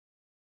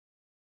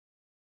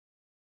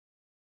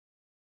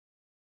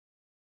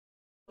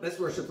Let's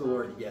worship the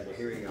Lord together.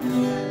 Here we go.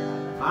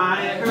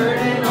 I heard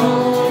an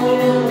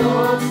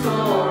old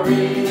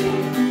story,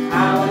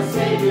 how a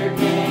Savior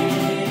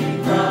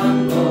came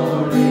from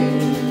glory,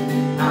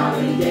 how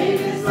he gave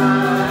his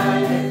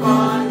life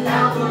on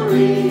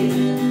Calvary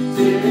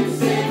to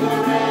save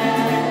a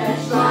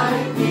wretch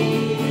like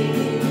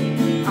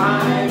me.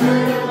 I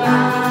heard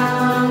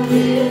about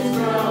his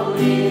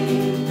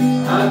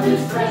groaning, of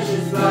his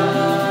precious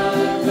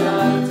blood's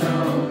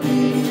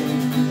atoning,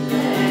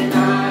 and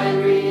I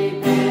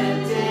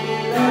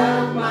repented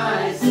of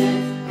my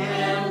sins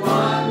and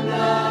won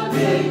the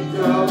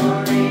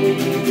victory.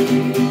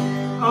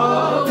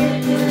 Oh,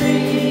 victory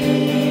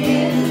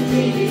in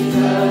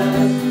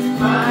Jesus,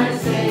 my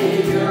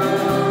Savior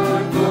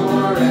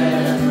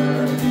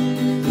forever.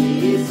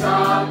 He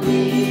sought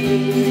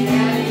me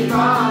and he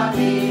bought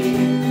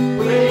me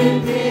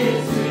with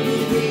his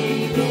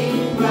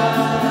redeeming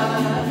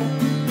blood.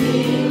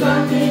 He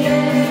loved me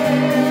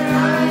ere I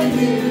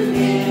knew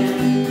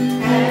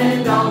him,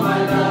 and all my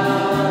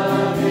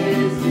love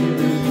is to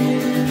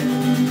him.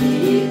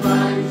 He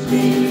plunged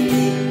me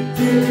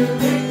to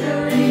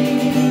victory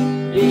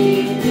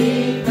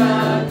beneath the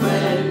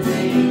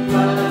cleansing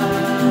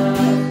flood.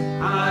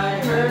 I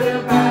heard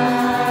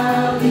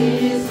about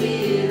his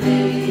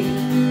healing,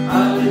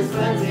 of his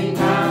cleansing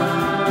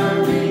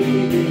power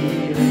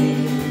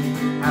revealing,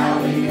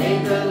 how he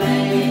made the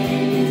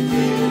lame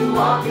to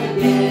walk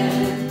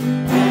again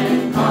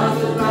and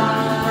caused the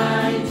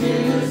blind to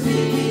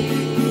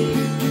see.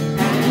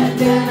 And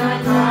then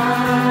I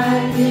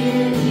cried,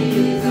 dear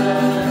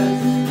Jesus,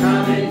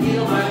 come and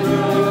heal my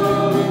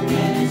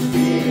broken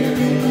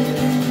spirit.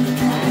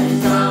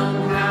 And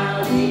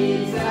somehow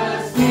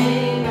Jesus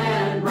came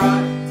and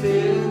brought to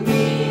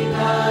me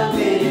the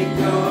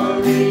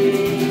victory.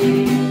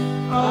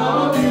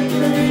 Oh,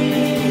 victory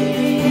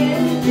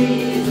in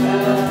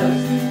Jesus,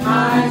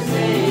 my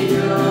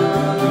Savior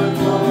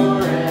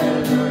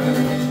forever.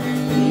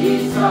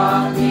 He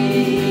sought me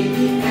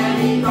and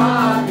he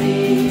bought me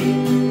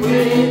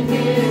with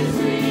his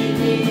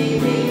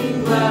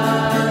redeeming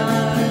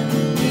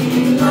blood. He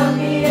loved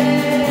me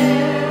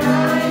ere I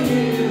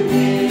knew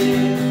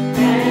him,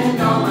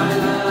 and all my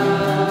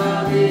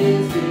love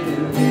is to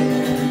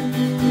him.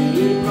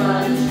 He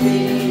plunged me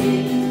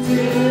to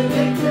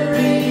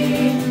victory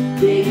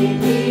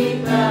beneath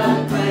the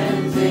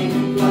cleansing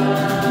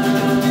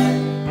flood.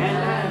 And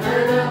I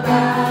heard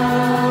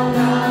about a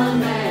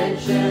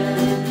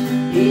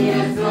mansion he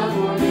has done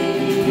for me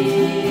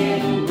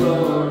in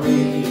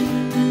glory.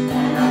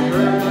 And I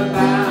heard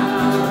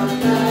about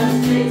the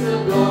streets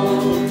of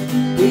gold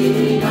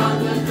beyond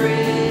the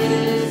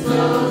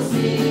crystal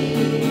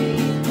sea,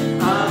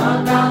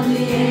 about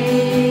the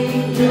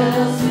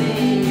angels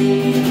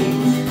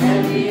singing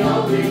every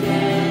old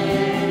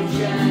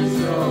redemption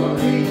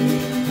story.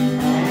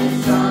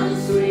 And some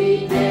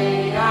sweet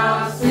day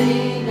I'll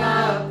sing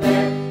up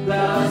there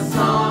the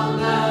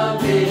song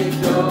of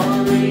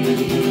victory.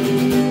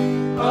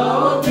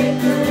 Oh,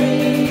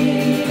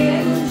 victory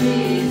in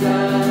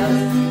Jesus,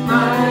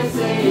 my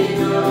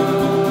Savior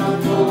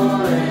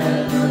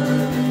forever.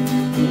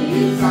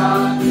 He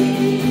sought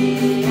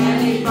me and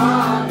he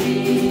bought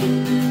me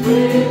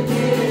with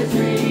his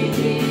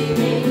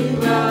redeeming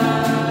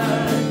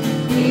blood.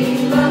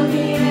 He loved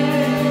me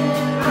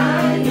ere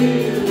I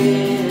knew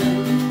him,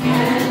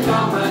 and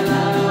all my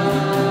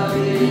love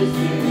is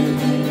to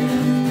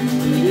him.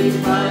 He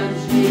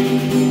plunged me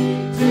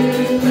to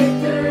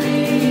victory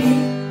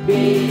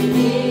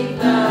beneath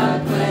the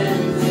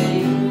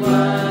cleansing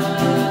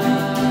blood.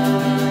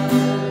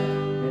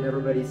 And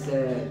everybody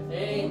said,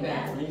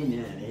 Amen.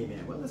 Amen,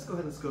 amen. Well, let's go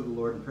ahead and let's go to the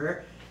Lord in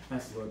prayer.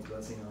 Ask the Lord's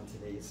blessing on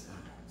today's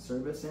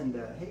service. And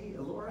hey,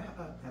 Laura,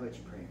 how about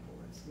you praying for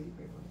us? Will you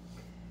pray for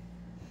us?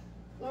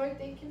 Lord,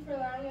 thank you for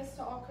allowing us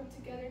to all come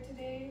together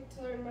today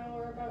to learn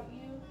more about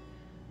you.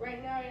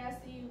 Right now, I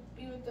ask that you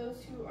be with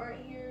those who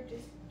aren't here.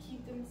 Just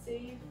keep them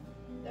safe.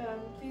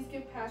 Please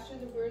give Pastor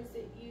the words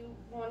that you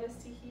want us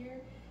to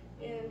hear,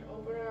 and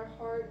open our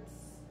hearts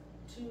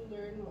to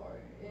learn more.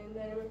 And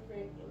then we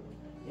pray.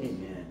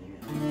 Amen,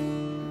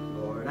 amen.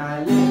 Lord,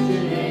 I lift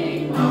your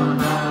name on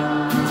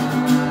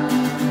high.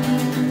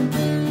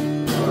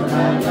 Lord,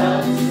 I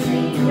love to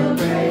sing your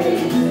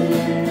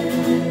praises.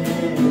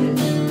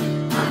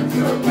 I'm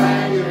so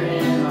glad you're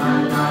in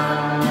my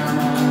life.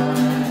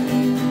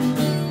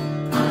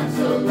 I'm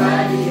so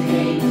glad you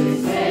came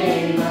to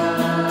save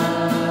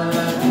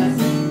us.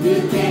 You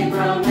came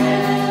from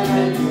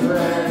heaven to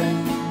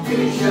earth to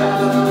show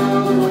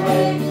the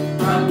way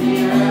from the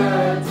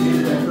earth to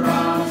the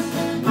cross.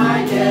 My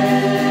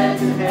debt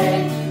to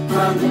pay,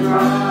 from the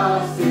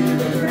cross to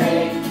the grave.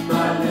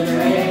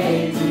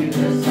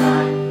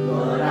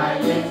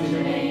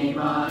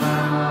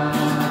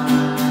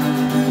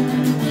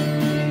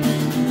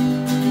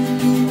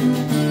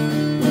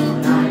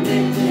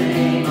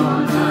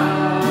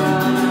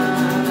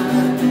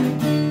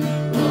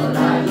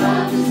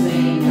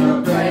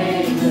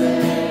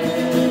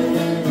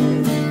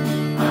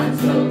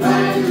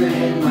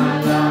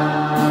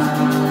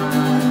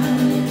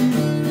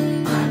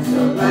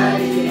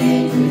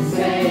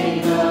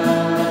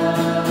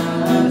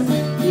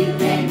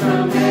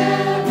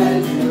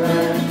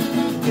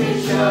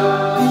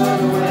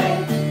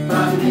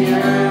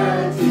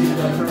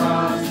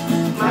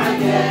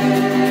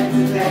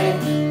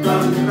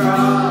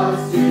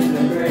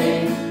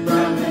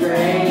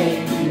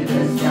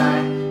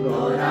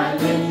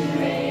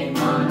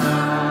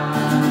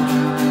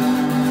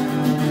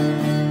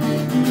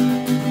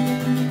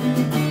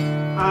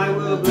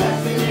 will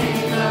bless the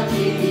name of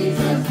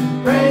Jesus.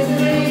 Praise the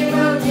name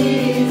of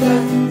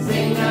Jesus.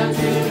 Sing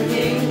unto the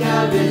King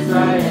of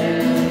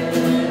Israel.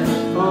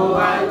 Oh,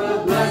 I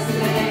will bless the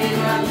name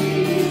of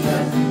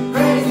Jesus.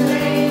 Praise the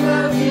name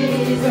of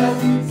Jesus.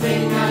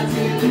 Sing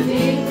unto the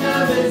King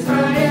of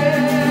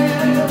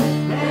Israel.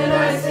 And I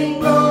sing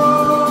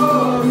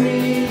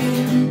glory,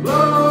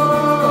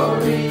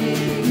 glory,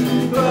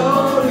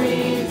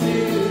 glory to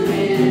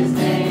his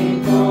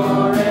name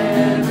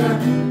forever.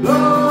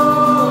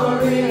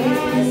 Glory,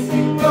 I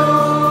sing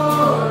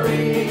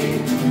glory,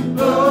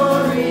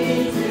 glory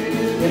to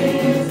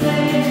his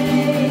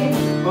name.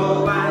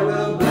 Oh, I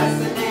will bless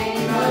the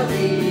name of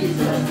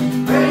Jesus.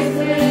 Praise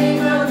the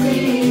name of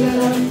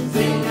Jesus.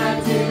 Sing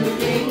unto the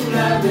King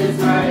of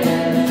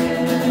Israel.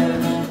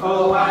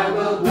 Oh, I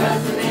will bless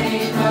the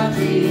name of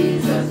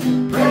Jesus.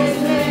 Praise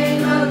the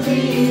name of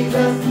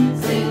Jesus.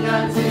 Sing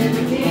unto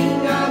the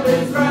King of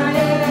Israel.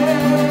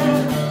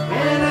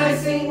 And I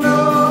sing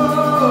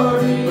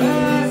glory, I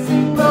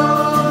sing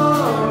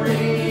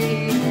glory,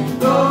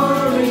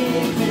 glory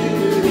to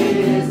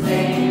his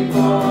name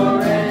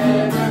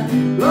forever.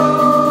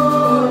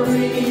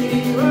 Glory,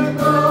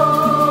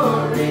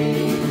 glory,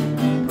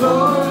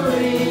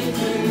 glory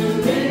to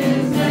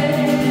his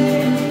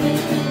name.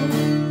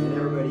 And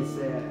everybody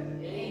said,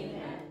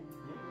 Amen.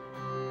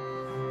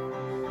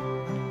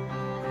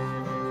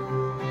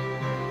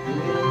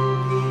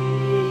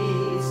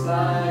 Peace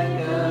like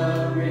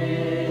a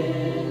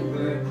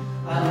river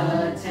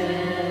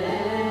attendeth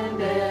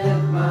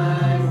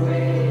my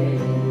way,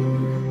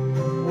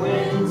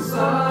 when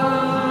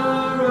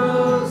sorrows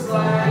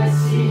like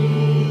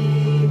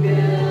sea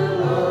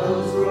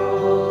billows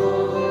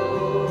roll.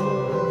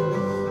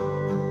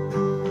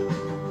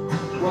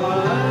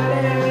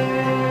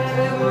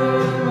 Whatever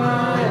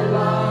my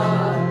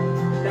lot,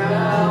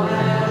 thou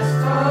hast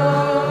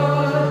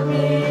taught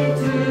me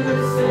to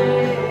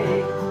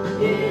say,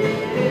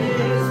 it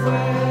is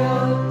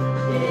well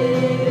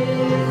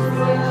with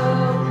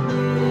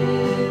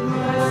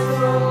my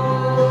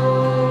soul.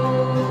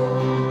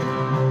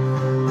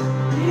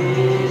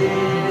 It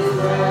is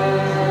well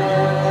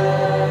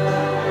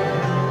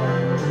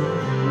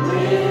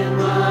with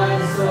my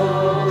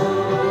soul.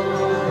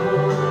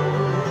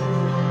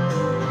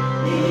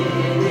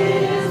 It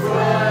is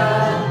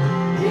well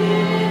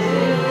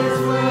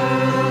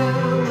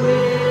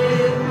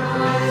with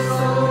my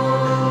soul.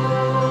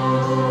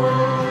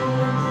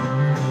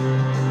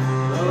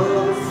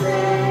 Though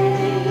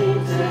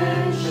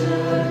Satan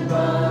should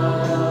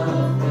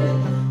buffet,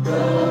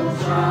 though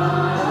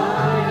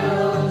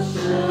trials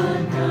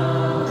should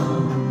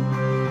come,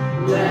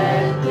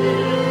 let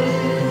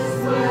this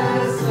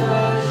blessed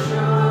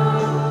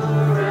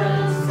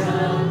assurance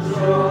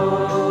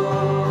control,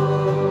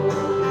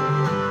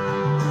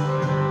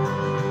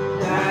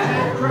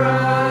 that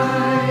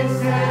Christ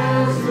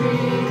has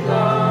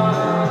regarded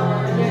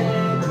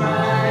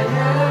my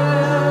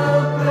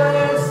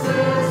helpless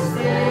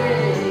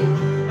estate,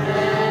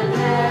 and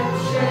hath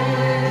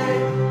shed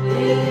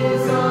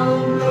his own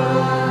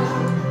blood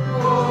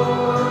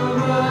for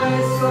my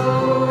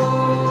soul.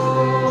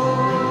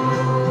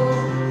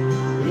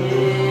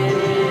 It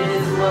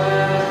is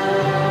well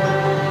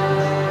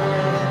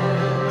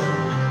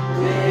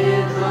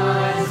with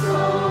my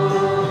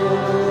soul.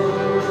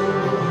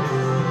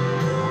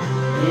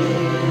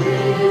 It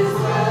is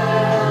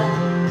well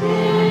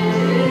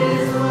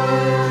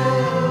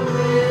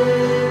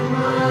with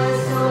my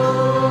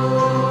soul.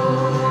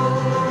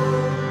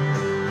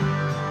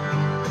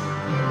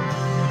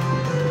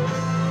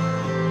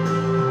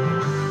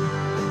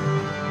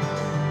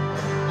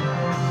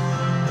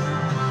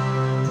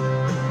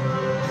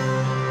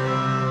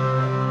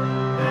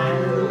 And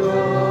the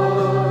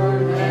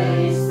Lord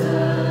haste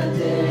the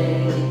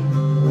day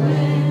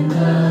when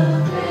the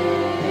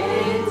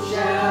faith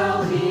shall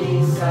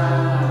be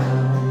sight.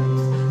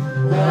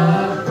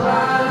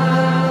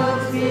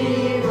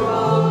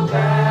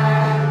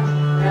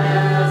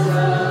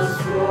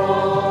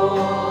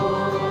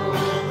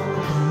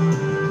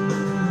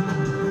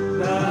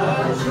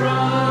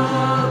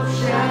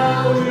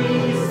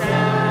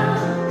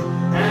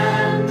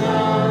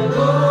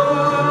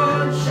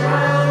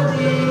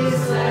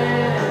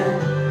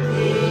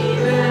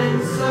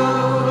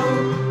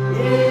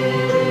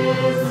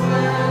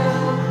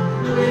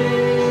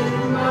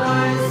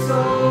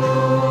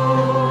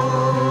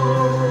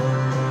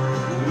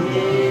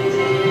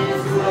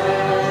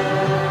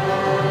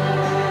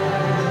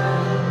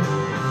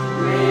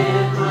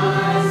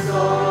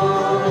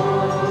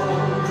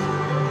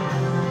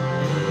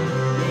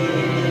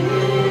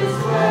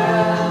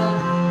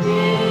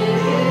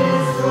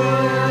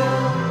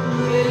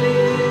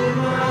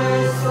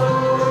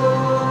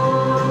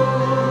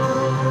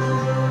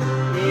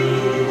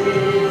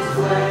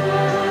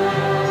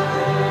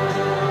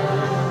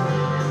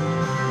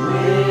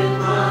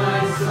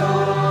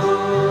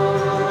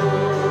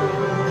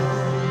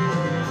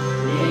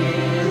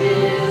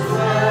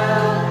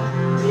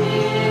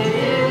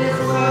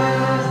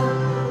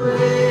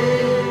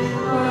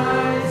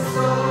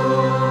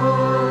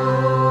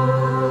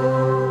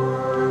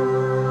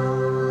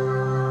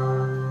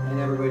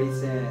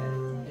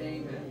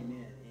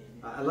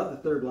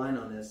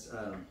 line on this.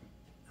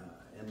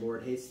 And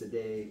Lord, haste the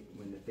day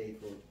when the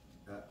faithful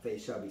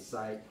face shall be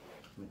sight,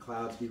 and the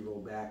clouds be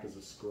rolled back as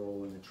a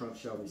scroll, and the trump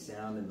shall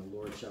resound, and the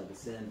Lord shall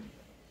descend.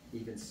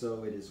 Even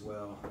so it is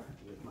well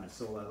with my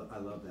soul. I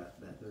love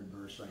that third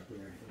verse right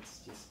there. It's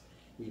just,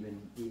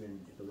 even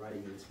at the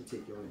writing of this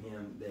particular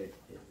hymn,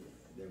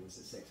 there was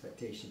this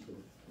expectation for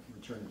the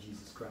return of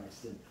Jesus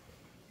Christ. And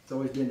it's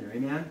always been there.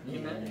 Amen?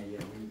 Amen. And,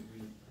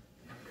 we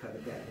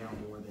covet that now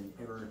more than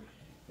ever.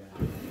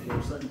 There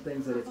are certain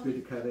things that it's good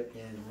to covet,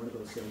 and one of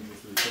those things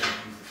is the return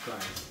of Jesus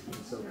Christ.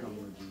 And so come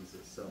Lord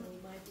Jesus. So,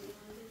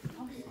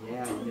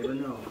 yeah, you never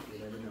know. You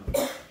never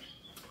know.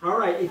 All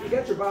right, if you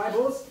got your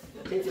Bibles,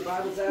 take your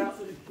Bibles out,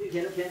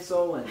 pen or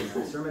pencil,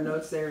 and sermon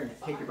notes there,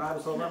 and take your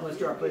Bibles. Hold on, let's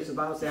do our place of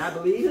the Bible. Say, I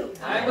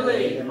believe. I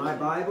believe. And my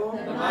Bible.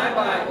 And my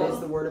Bible is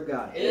the Word of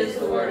God. Is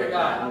the Word of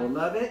God. I will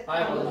love it.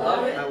 I will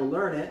love it. I will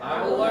learn it.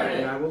 I will learn it.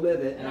 And I will live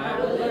it. And I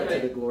will live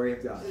it. To the glory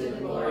of God. To the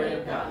glory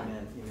of God.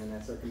 Amen. Amen.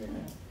 That's our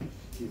commitment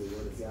to the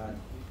Word of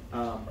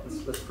God.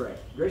 Let's pray.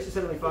 Gracious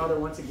Heavenly Father,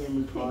 once again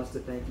we pause to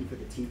thank you for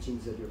the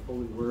teachings of your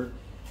holy Word.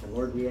 And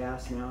Lord, we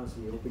ask now as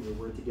we open your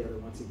Word together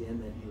once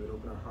again that you would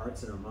open our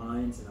hearts and our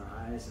minds and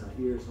our eyes and our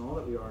ears and all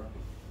that we are,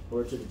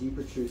 Lord, to the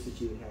deeper truths that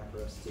you would have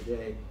for us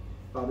today.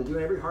 Father, do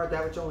in every heart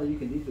that which only you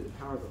can do through the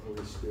power of the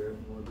Holy Spirit.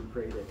 And Lord, we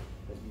pray that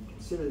as we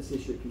consider this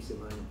issue of peace of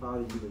mind, and Father,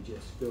 you would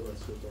just fill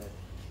us with that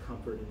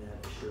comfort and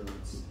that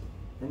assurance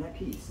and that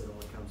peace that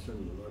only comes from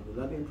you. Lord, we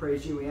love you and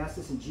praise you. We ask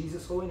this in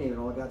Jesus' holy name. And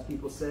all of God's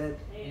people said,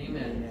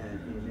 Amen.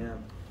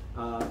 Amen.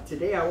 Amen.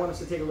 Today I want us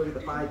to take a look at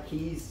the 5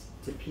 keys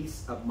to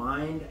peace of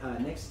mind.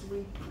 Next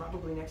week,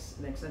 probably next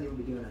Sunday, we'll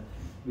be doing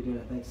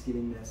a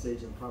Thanksgiving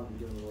message, and probably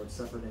doing the Lord's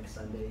Supper next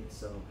Sunday.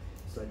 So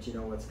let you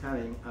know what's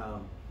coming.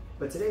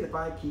 But today, the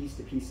 5 keys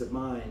to peace of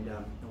mind.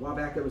 A while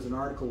back, there was an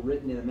article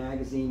written in a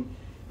magazine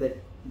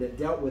that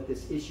dealt with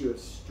this issue of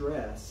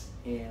stress.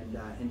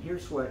 And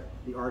here's what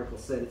the article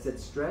said. It said,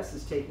 stress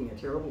is taking a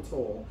terrible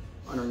toll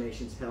on our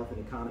nation's health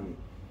and economy.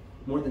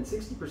 More than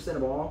 60%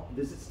 of all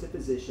visits to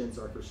physicians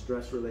are for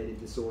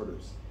stress-related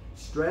disorders.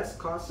 Stress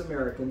costs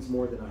Americans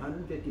more than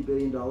 $150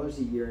 billion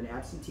a year in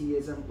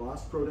absenteeism,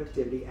 lost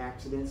productivity,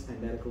 accidents,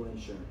 and medical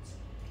insurance.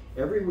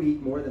 Every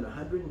week, more than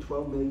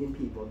 112 million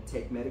people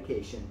take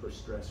medication for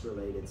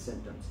stress-related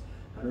symptoms.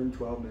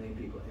 112 million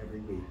people every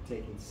week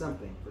taking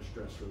something for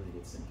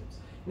stress-related symptoms.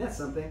 And that's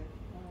something.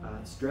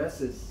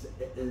 Stress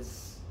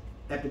is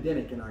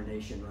epidemic in our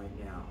nation right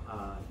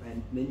now.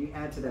 And then you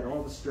add to that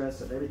all the stress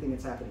of everything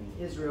that's happening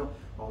in Israel,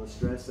 all the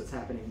stress that's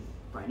happening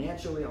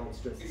financially, all the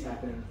stress that's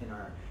happening in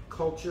our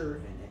culture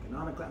and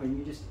economically. I mean,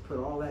 you just put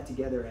all that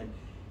together, and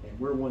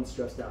we're one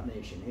stressed out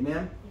nation.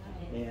 Amen?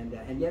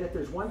 And yet, if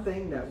there's one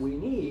thing that we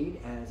need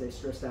as a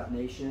stressed out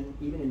nation,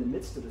 even in the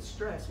midst of the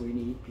stress, we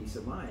need peace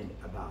of mind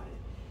about it.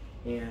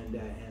 And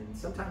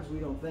sometimes we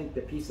don't think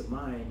that peace of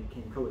mind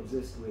can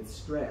coexist with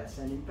stress,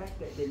 and in fact,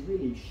 they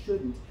really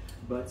shouldn't,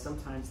 but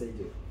sometimes they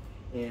do.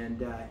 And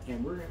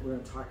we're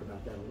going to talk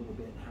about that a little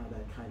bit and how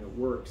that kind of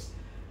works.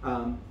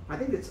 I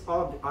think it's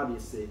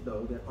obvious,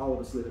 though, that all of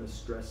us live in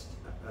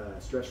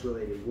a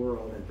stress-related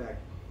world. In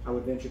fact, I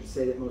would venture to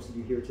say that most of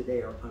you here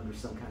today are under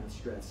some kind of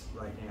stress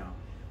right now.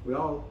 We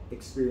all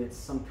experience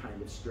some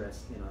kind of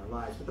stress in our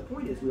lives, but the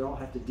point is we all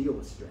have to deal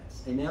with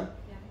stress. Amen?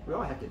 Yeah. We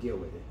all have to deal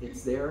with it.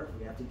 It's there.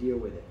 We have to deal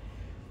with it.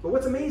 But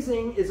what's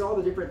amazing is all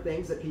the different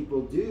things that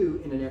people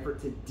do in an effort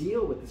to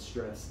deal with the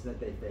stress that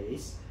they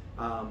face.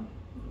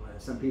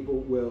 Some people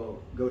will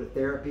go to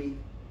therapy.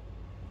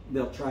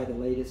 They'll try the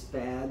latest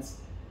fads.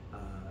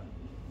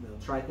 They'll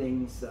try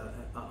things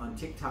on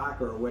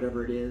TikTok or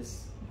whatever it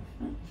is,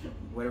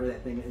 whatever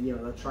that thing.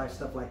 They'll try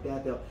stuff like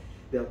that.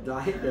 They'll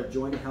diet. They'll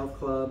join a health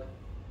club.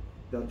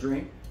 They'll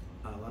drink.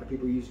 A lot of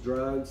people use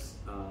drugs.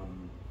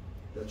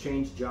 They'll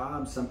change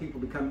jobs. Some people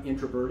become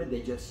introverted.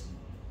 They just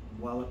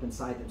well up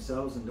inside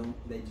themselves and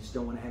they just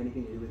don't want to have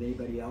anything to do with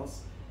anybody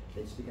else.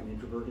 They just become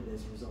introverted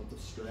as a result of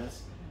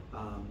stress. A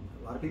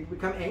lot of people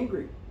become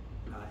angry.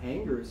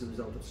 Anger is a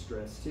result of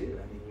stress too.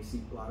 I mean, we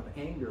see a lot of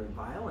anger and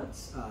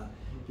violence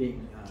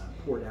being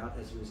poured out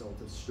as a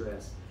result of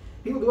stress.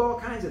 People do all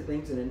kinds of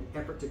things in an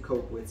effort to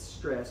cope with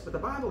stress, but the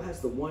Bible has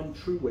the one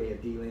true way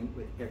of dealing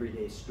with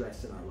everyday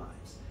stress in our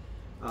lives.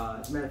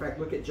 As a matter of fact,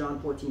 look at John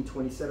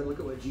 14:27. Look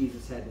at what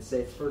Jesus had to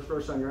say. It's the first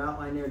verse on your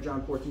outline there,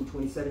 John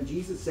 14:27.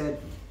 Jesus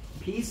said,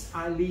 "Peace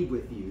I leave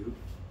with you,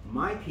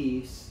 my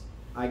peace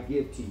I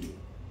give to you.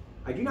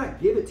 I do not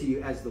give it to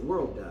you as the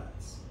world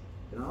does.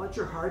 Do not let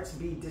your hearts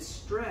be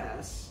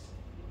distressed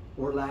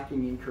or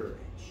lacking in courage."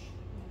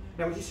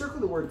 Now, would you circle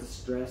the word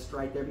distressed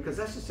right there? Because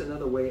that's just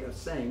another way of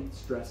saying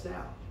stressed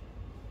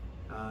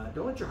out.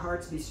 Don't let your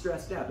hearts be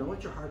stressed out. Don't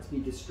let your hearts be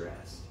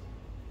distressed.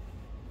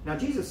 Now,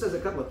 Jesus says a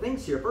couple of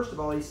things here. First of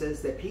all, he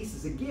says that peace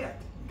is a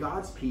gift.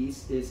 God's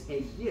peace is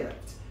a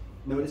gift.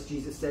 Notice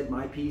Jesus said,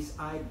 "My peace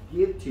I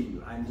give to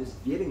you." I'm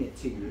just giving it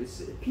to you.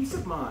 Peace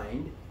of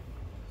mind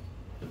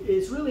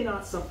is really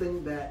not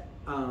something that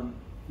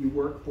you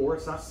work for.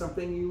 It's not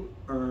something you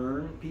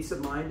earn. Peace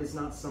of mind is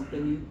not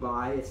something you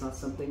buy. It's not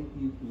something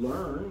you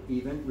learn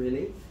even,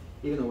 really.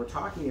 even though we're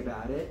talking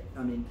about it,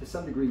 I mean, to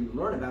some degree you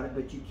learn about it,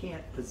 but you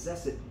can't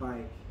possess it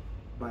by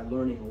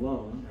learning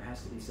alone. There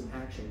has to be some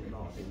action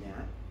involved in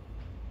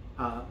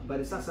that. But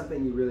it's not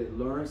something you really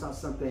learn. It's not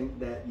something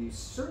that you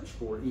search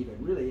for even,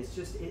 really. It's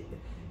just,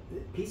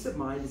 peace of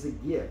mind is a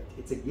gift.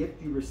 It's a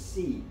gift you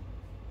receive.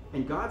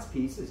 And God's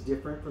peace is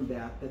different from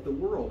that the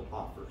world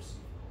offers.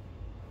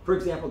 For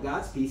example,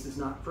 God's peace is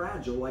not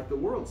fragile like the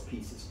world's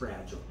peace is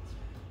fragile.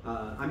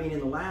 I mean, in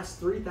the last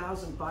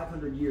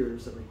 3,500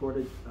 years of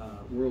recorded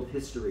world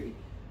history,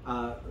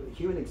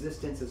 human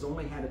existence has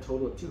only had a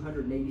total of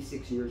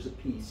 286 years of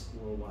peace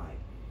worldwide.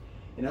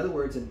 In other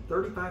words, in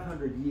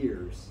 3,500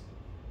 years,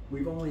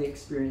 we've only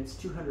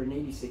experienced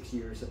 286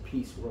 years of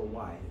peace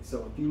worldwide.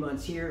 So a few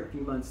months here, a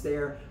few months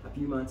there, a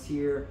few months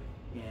here,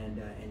 and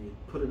you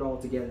put it all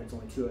together, it's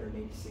only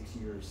 286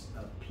 years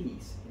of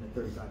peace in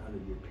a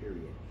 3,500-year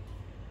period.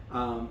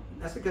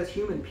 That's because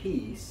human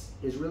peace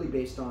is really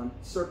based on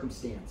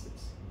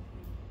circumstances.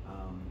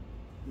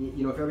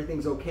 You know, if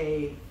everything's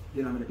okay,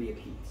 then I'm going to be at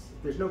peace.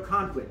 If there's no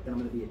conflict, then I'm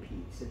going to be at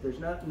peace. If there's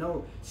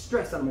no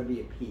stress, I'm going to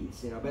be at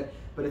peace. You know,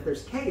 but if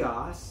there's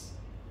chaos,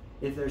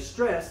 if there's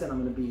stress, then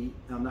I'm not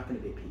going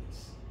to be at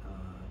peace.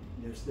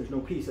 There's no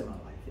peace in my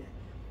life then.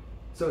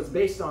 So it's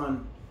based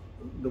on,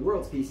 the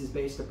world's peace is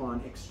based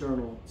upon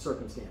external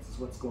circumstances,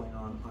 what's going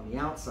on the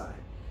outside.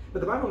 But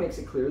the Bible makes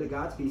it clear that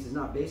God's peace is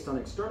not based on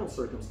external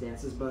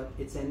circumstances, but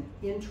it's an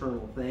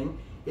internal thing.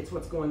 It's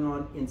what's going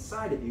on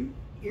inside of you,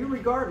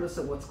 irregardless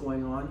of what's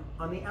going on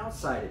the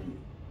outside of you.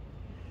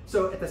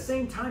 So at the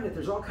same time that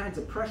there's all kinds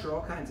of pressure,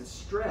 all kinds of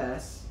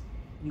stress,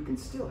 you can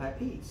still have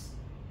peace.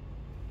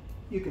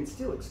 You can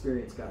still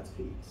experience God's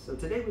peace. So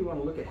today we want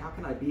to look at how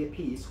can I be at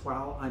peace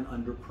while I'm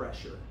under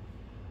pressure,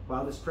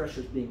 while this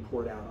pressure is being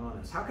poured out on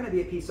us. How can I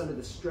be at peace under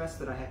the stress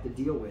that I have to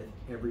deal with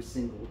every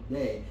single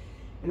day?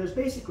 And there's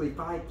basically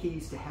 5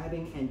 keys to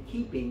having and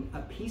keeping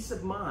a peace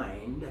of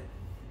mind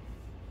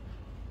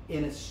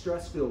in a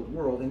stress-filled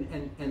world.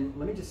 And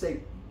let me just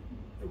say,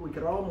 we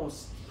could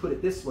almost put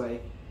it this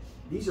way.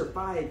 These are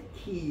 5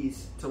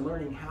 keys to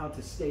learning how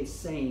to stay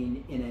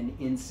sane in an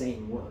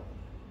insane world.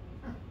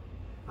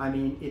 I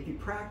mean, if you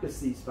practice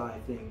these 5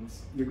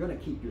 things, you're going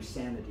to keep your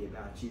sanity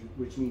about you,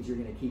 which means you're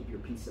going to keep your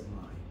peace of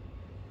mind.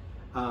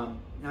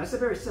 Now, it's a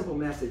very simple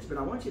message, but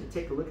I want you to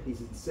take a look at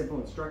these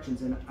simple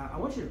instructions, and I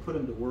want you to put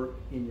them to work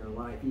in your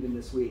life, even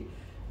this week,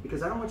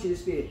 because I don't want you to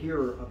just be a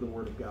hearer of the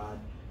Word of God.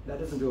 That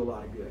doesn't do a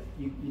lot of good.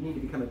 You need to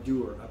become a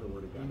doer of the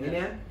Word of God.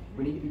 Amen?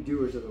 We need to be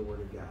doers of the Word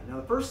of God. Now,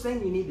 the first thing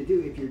you need to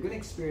do if you're going to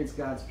experience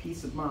God's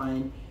peace of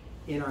mind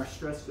in our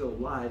stress-filled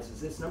lives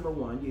is this. Number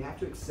 1, you have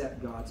to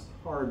accept God's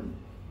pardon.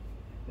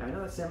 Now, I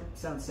know that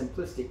sounds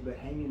simplistic, but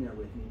hang in there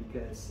with me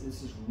because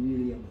this is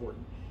really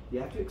important. You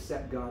have to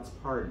accept God's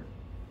pardon.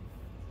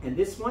 And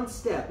this one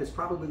step is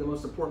probably the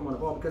most important one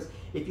of all, because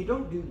if you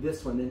don't do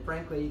this one, then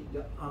frankly,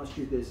 the honest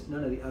truth is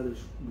none of the others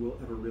will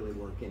ever really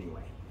work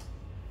anyway.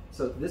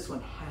 So this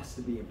one has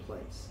to be in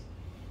place.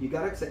 You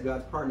got to accept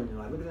God's pardon in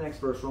your life. Look at the next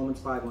verse, Romans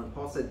 5:1.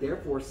 Paul said,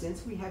 "Therefore,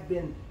 since we have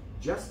been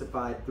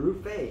justified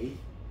through faith,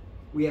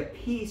 we have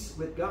peace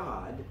with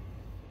God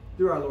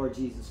through our Lord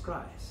Jesus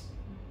Christ."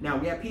 Now,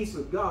 we have peace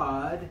with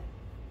God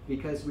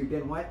because we've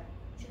been what?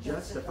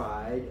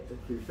 Justified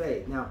through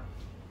faith. Now,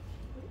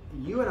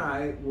 you and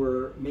I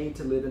were made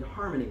to live in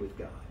harmony with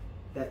God.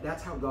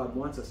 That's how God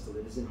wants us to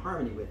live, is in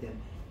harmony with Him.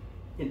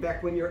 In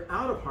fact, when you're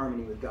out of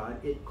harmony with God,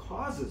 it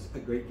causes a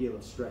great deal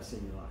of stress in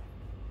your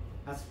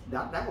life.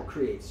 That will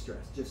create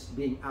stress, just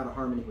being out of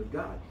harmony with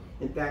God.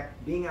 In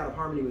fact, being out of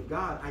harmony with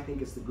God, I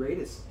think, is the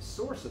greatest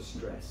source of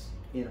stress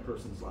in a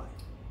person's life.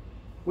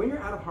 When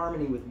you're out of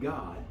harmony with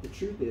God, the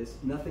truth is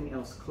nothing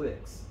else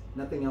clicks,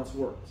 nothing else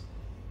works.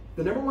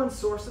 The number 1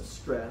 source of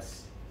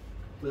stress,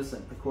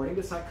 listen, according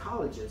to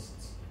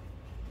psychologists,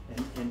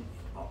 and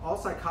all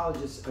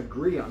psychologists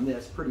agree on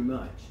this pretty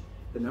much,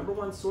 the number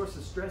 1 source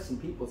of stress in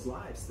people's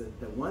lives, the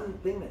one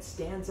thing that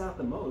stands out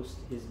the most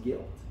is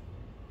guilt.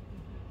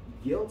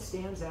 Guilt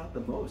stands out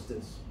the most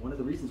as one of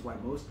the reasons why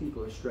most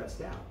people are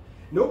stressed out.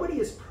 Nobody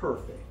is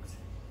perfect.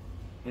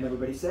 And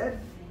everybody said?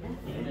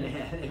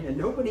 Amen.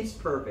 Nobody's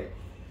perfect.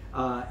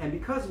 And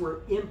because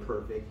we're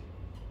imperfect,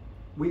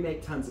 we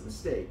make tons of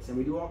mistakes. And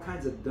we do all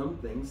kinds of dumb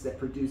things that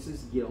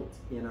produces guilt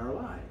in our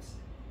lives.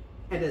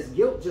 And as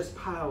guilt just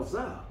piles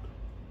up,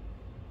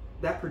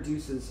 that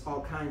produces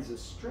all kinds of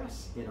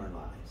stress in our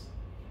lives.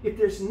 If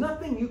there's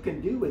nothing you can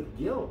do with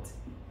guilt,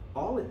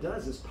 all it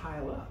does is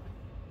pile up.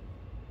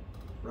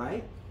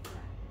 Right?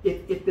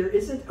 If there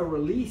isn't a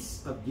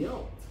release of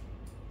guilt,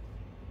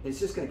 it's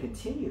just going to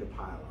continue to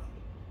pile up.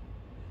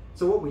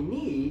 So what we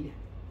need,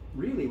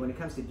 really, when it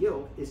comes to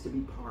guilt, is to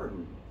be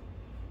pardoned.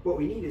 What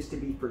we need is to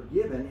be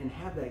forgiven and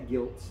have that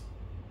guilt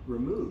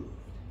removed.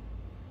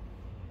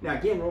 Now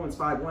again, Romans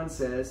 5:1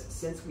 says,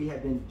 since we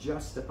have been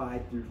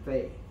justified through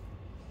faith.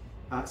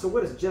 So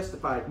what does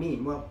justified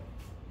mean? Well,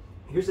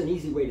 here's an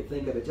easy way to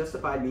think of it.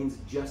 Justified means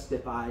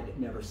justified,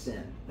 never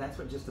sin. That's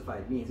what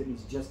justified means. It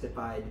means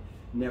justified,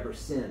 never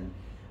sin.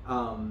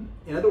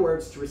 In other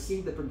words, to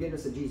receive the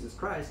forgiveness of Jesus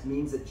Christ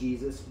means that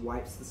Jesus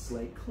wipes the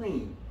slate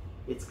clean.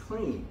 It's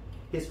clean.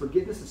 His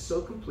forgiveness is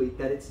so complete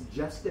that it's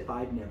just if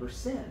I'd never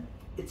sinned.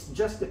 It's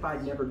just if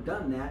I'd never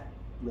done that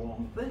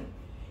wrong thing.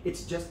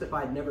 It's just if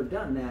I'd never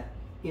done that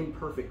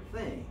imperfect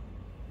thing.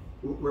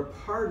 We're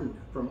pardoned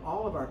from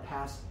all of our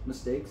past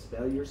mistakes,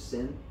 failures,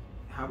 sin,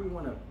 however you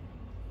want to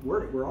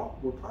word it.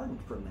 We're pardoned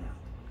from that.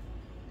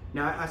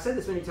 Now, I said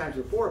this many times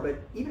before, but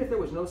even if there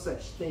was no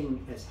such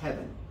thing as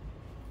heaven,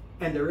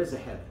 and there is a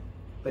heaven,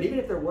 but even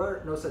if there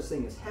were no such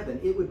thing as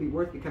heaven, it would be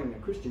worth becoming a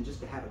Christian just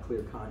to have a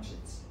clear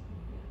conscience.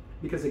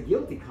 Because a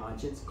guilty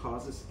conscience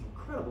causes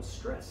incredible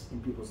stress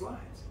in people's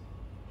lives.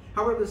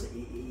 However,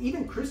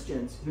 even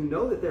Christians who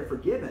know that they're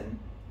forgiven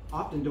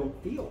often don't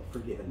feel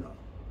forgiven, though.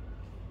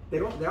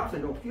 They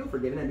often don't feel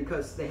forgiven, and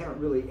because they haven't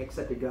really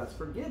accepted God's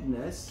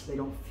forgiveness, they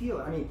don't feel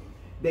it. I mean,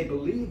 they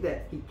believe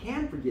that He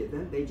can forgive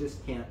them, they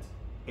just can't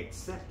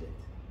accept it.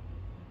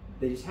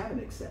 They just haven't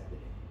accepted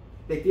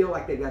it. They feel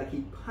like they've got to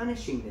keep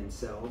punishing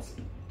themselves,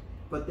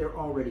 but they're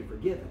already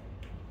forgiven.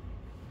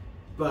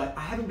 But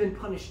I haven't been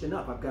punished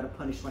enough. I've got to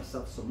punish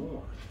myself some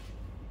more.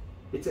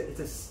 It's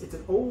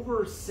an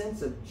over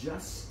sense of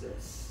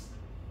justice.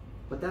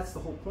 But that's the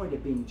whole point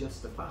of being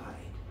justified,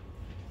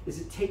 is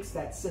it takes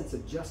that sense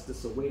of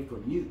justice away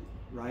from you,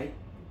 right?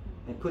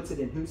 And puts it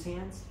in whose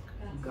hands?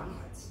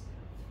 God's.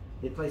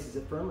 It places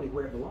it firmly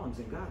where it belongs,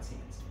 in God's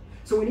hands.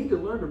 So we need to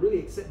learn to really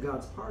accept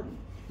God's pardon.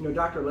 You know,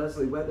 Dr.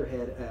 Leslie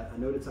Weatherhead, a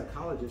noted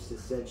psychologist, has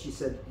said, she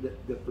said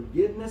that the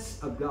forgiveness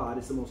of God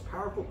is the most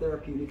powerful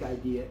therapeutic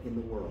idea in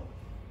the world.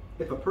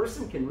 If a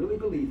person can really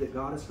believe that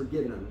God has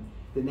forgiven them,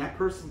 then that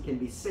person can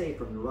be saved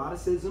from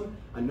neuroticism,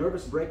 a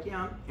nervous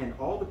breakdown, and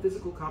all the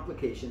physical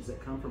complications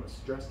that come from a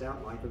stressed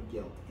out life of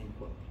guilt, end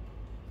quote.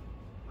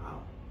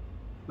 Wow.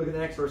 Look at the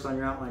next verse on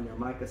your outline there,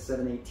 Micah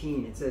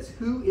 7:18. It says,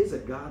 who is a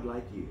God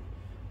like you,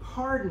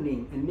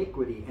 pardoning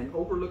iniquity and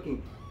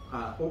overlooking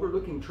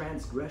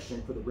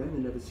transgression for the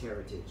remnant of his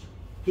heritage?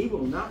 He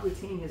will not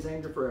retain his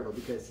anger forever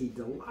because he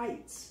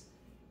delights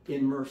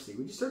in mercy.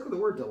 Would you circle the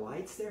word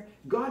delights there?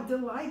 God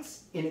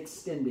delights in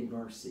extending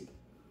mercy.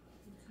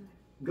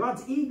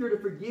 God's eager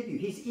to forgive you.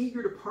 He's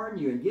eager to pardon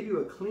you and give you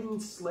a clean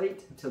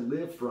slate to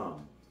live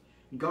from.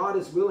 God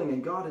is willing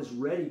and God is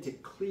ready to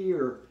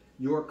clear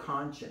your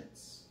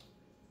conscience,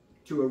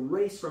 to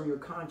erase from your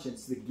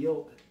conscience the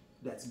guilt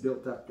that's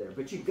built up there.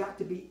 But you've got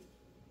to be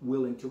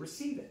willing to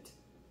receive it.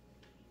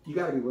 You've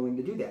got to be willing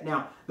to do that.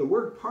 Now, the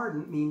word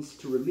pardon means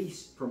to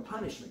release from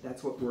punishment.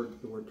 That's what the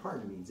word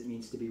pardon means. It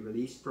means to be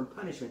released from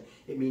punishment.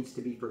 It means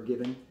to be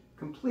forgiven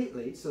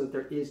completely so that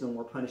there is no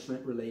more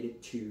punishment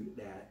related to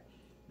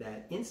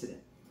that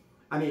incident.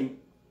 I mean,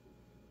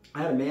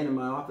 I had a man in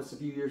my office a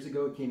few years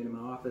ago. He came into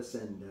my office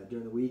and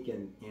during the week,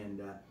 and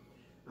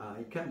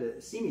he'd come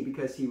to see me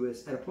because he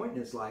was at a point in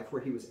his life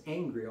where he was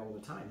angry all the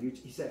time.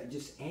 He said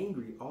just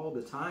angry all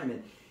the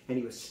time, and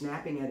he was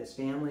snapping at his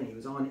family, and he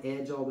was on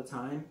edge all the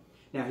time.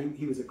 Now,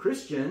 he was a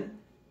Christian,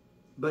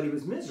 but he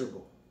was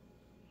miserable.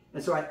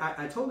 And so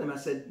I told him, I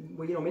said,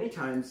 well, you know, many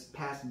times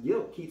past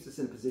guilt keeps us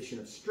in a position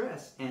of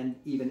stress and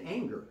even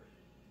anger.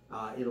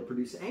 It'll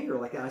produce anger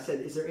like that. I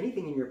said, is there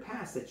anything in your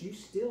past that you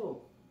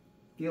still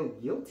feel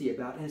guilty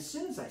about? And as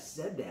soon as I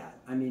said that,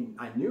 I mean,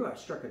 I knew I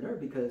struck a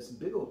nerve because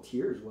big old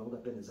tears welled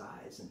up in his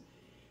eyes. And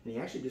he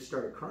actually just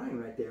started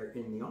crying right there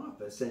in the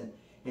office. And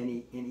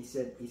he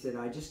said,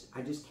 I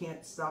just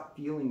can't stop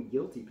feeling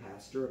guilty,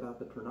 Pastor, about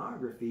the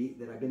pornography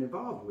that I've been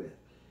involved with.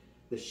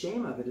 The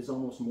shame of it is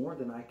almost more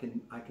than I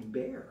can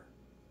bear.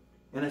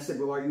 And I said,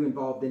 well, are you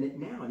involved in it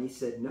now? And he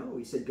said, no.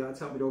 He said, God's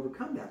helped me to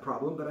overcome that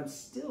problem, but I'm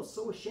still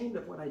so ashamed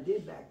of what I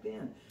did back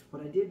then,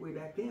 what I did way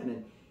back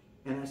then.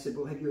 And I said,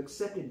 well, have you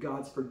accepted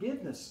God's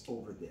forgiveness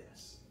over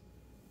this?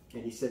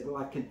 And he said, well,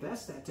 I've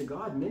confessed that to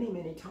God many,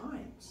 many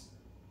times.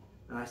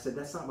 And I said,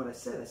 that's not what I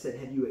said. I said,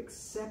 have you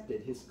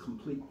accepted his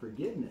complete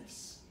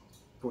forgiveness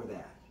for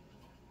that?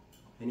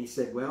 And he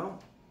said,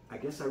 well, I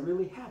guess I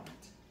really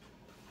haven't.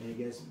 And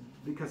he goes,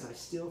 because I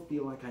still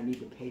feel like I need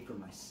to pay for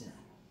my sin.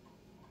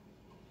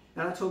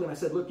 And I told him, I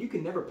said, look, you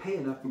can never pay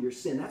enough for your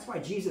sin. That's why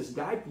Jesus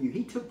died for you.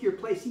 He took your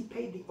place. He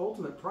paid the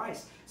ultimate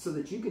price so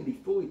that you can be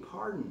fully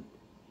pardoned.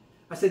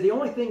 I said, the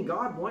only thing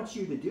God wants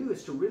you to do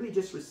is to really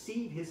just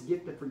receive his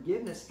gift of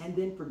forgiveness and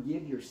then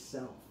forgive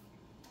yourself.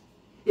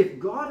 If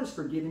God has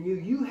forgiven you,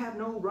 you have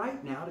no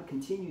right now to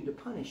continue to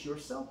punish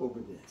yourself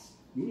over this.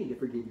 You need to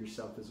forgive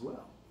yourself as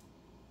well.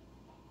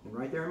 And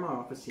right there in my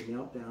office, he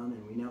knelt down,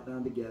 and we knelt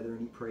down together,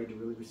 and he prayed to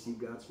really receive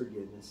God's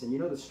forgiveness. And you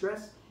know, the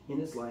stress in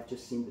his life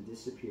just seemed to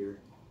disappear,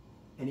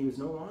 and he was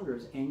no longer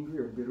as angry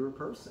or bitter a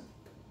person.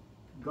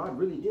 God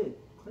really did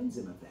cleanse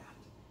him of that.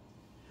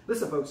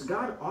 Listen, folks,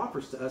 God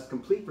offers to us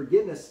complete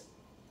forgiveness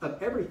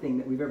of everything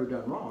that we've ever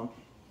done wrong,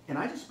 and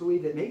I just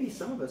believe that maybe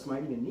some of us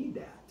might even need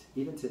that,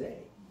 even today.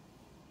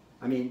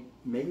 I mean,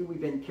 maybe we've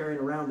been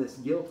carrying around this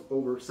guilt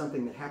over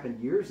something that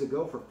happened years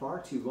ago for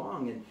far too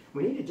long, and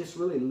we need to just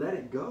really let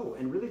it go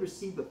and really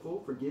receive the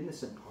full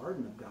forgiveness and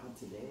pardon of God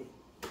today.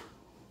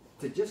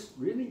 To just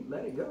really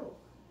let it go.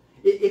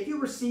 If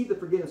you receive the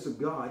forgiveness of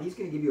God, he's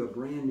going to give you a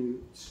brand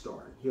new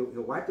start. He'll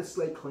wipe the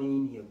slate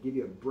clean. He'll give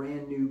you a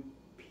brand new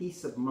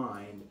peace of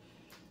mind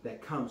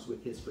that comes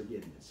with his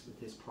forgiveness, with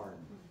his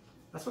pardon.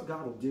 That's what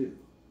God will do.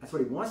 That's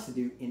what he wants to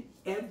do in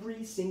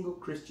every single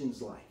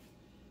Christian's life.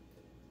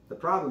 The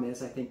problem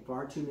is, I think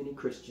far too many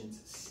Christians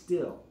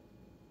still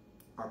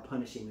are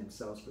punishing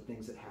themselves for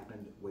things that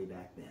happened way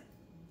back then.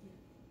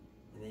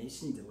 And they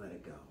just need to let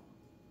it go.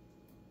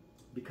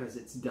 Because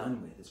it's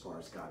done with as far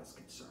as God is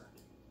concerned.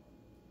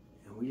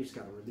 And we just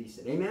got to release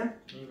it. Amen?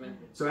 Amen.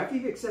 So after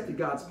you've accepted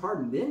God's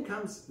pardon, then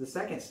comes the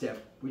second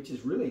step, which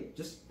is really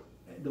just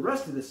the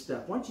rest of this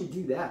stuff. Once you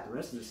do that, the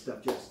rest of this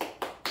stuff just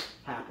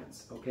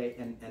happens. Okay?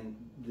 And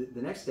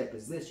the next step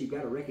is this. You've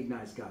got to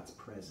recognize God's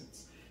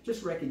presence.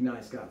 Just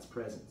recognize God's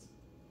presence.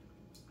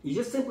 You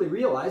just simply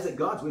realize that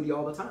God's with you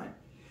all the time.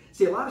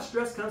 See, a lot of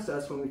stress comes to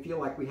us when we feel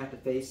like we have to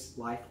face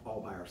life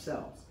all by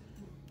ourselves.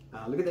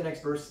 Look at the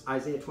next verse,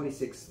 Isaiah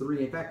 26:3.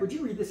 In fact, would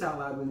you read this out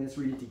loud with me? Let's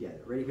read it together.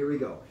 Ready? Here we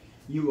go.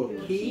 You will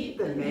keep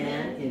the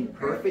man in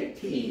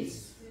perfect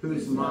peace,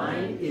 whose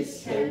mind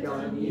is stayed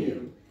on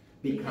you,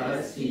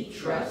 because he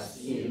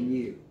trusts in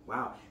you.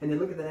 Wow. And then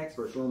look at the next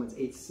verse, Romans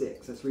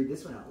 8:6. Let's read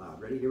this one out loud.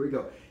 Ready? Here we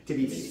go. To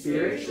be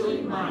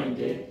spiritually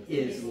minded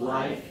is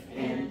life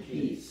and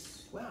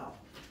peace. Wow.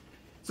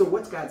 So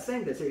what's God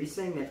saying this here? He's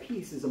saying that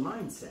peace is a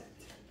mindset.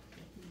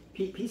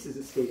 Peace is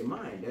a state of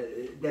mind.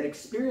 That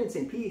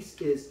experiencing peace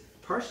is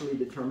partially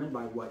determined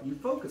by what you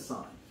focus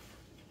on.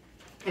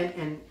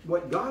 And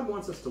what God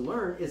wants us to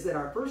learn is that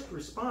our first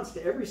response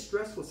to every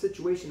stressful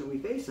situation that we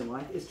face in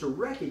life is to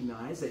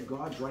recognize that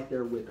God's right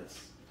there with us.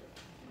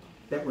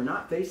 That we're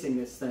not facing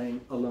this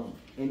thing alone.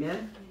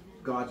 Amen?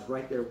 God's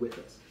right there with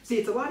us. See,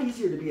 it's a lot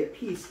easier to be at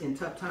peace in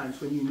tough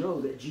times when you know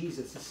that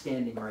Jesus is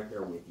standing right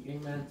there with you.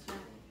 Amen.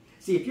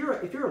 See, if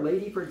you're a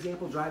lady, for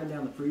example, driving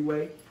down the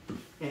freeway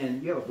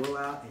and you have a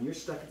blowout and you're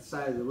stuck at the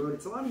side of the road,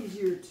 it's a lot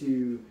easier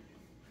to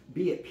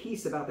be at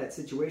peace about that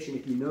situation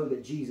if you know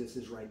that Jesus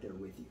is right there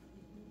with you.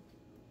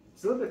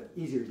 It's a little bit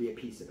easier to be at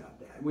peace about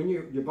that. When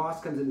your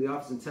boss comes into the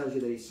office and tells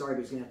you that he's sorry,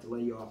 but he's going to have to lay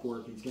you off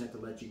work, he's going to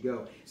have to let you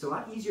go. It's a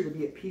lot easier to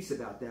be at peace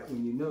about that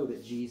when you know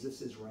that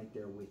Jesus is right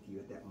there with you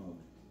at that moment.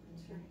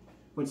 That's right.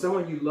 When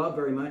someone you love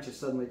very much is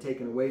suddenly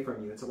taken away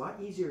from you, it's a lot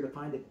easier to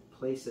find a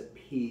place of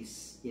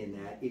peace in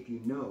that if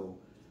you know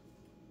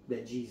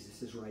that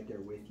Jesus is right there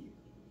with you.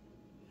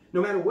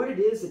 No matter what it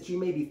is that you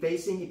may be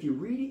facing, if you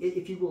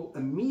will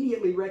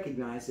immediately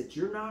recognize that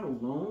you're not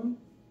alone,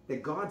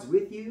 that God's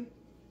with you,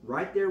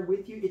 right there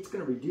with you, it's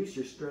going to reduce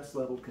your stress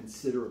level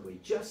considerably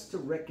just to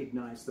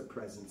recognize the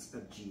presence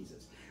of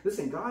Jesus.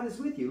 Listen, God is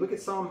with you. Look at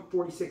Psalm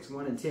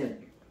 46:1 and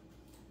 10.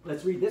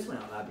 Let's read this one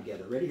out loud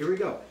together. Ready? Here we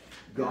go.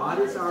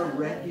 God is our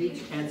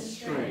refuge and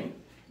strength,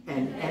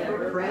 and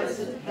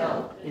ever-present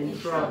help in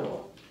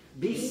trouble.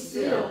 Be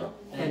still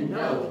and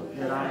know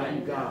that I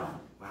am God.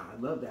 Wow,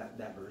 I love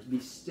that verse. Be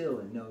still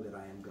and know that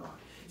I am God.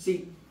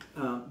 See,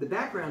 the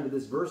background of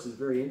this verse is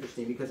very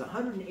interesting because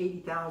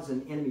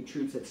 180,000 enemy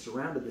troops had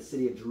surrounded the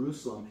city of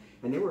Jerusalem,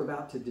 and they were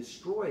about to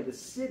destroy the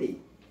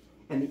city.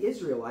 And the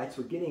Israelites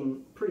were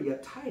getting pretty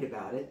uptight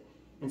about it.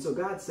 And so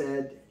God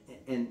said,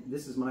 and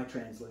this is my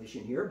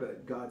translation here,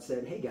 but God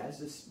said, hey guys,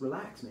 just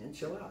relax, man,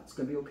 chill out. It's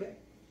going to be okay.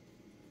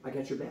 I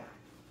got your back.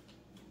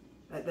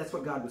 That's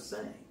what God was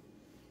saying.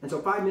 And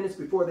so 5 minutes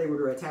before they were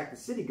to attack the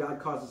city, God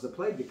causes a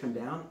plague to come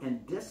down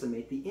and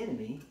decimate the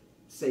enemy,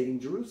 saving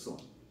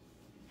Jerusalem.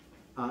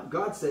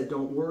 God said,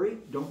 don't worry,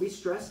 don't be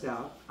stressed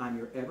out. I'm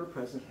your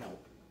ever-present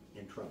help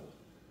in trouble.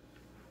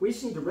 We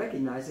just need to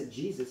recognize that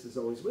Jesus is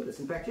always with us.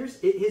 In fact, here's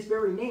his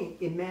very name,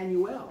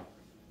 Emmanuel,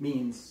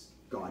 means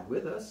God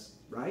with us,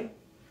 right?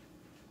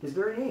 His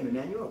very name,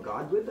 Emmanuel,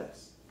 God with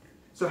us.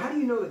 So how do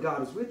you know that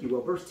God is with you?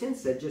 Well, verse 10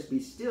 said, just be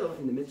still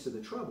in the midst of the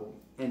trouble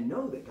and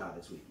know that God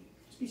is with you.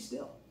 Just be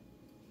still.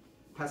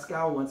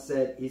 Pascal once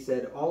said, he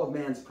said, all of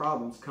man's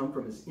problems come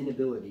from his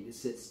inability to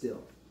sit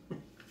still.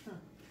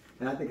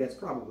 And I think that's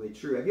probably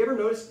true. Have you ever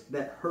noticed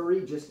that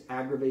hurry just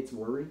aggravates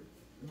worry?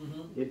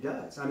 Mm-hmm. It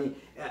does. I mean,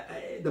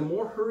 the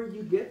more hurry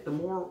you get, the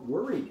more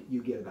worried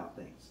you get about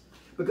things.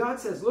 But God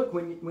says, look,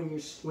 when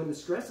the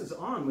stress is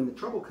on, when the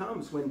trouble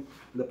comes, when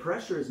the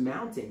pressure is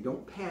mounting,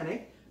 don't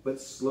panic,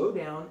 but slow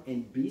down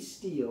and be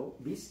still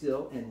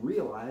and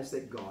realize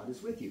that God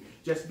is with you.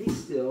 Just be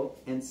still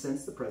and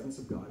sense the presence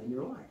of God in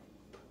your life.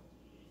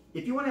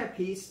 If you want to have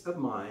peace of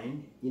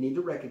mind, you need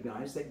to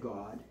recognize that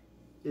God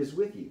is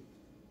with you.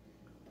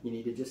 You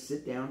need to just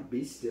sit down,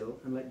 be still,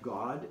 and let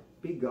God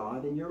be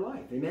God in your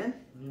life. Amen?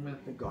 Amen.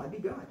 Let God be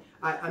God.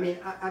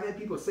 I've had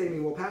people say to me,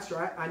 well,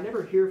 Pastor, I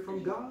never hear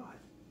from God.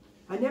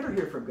 I never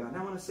hear from God.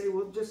 And I want to say,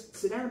 well, just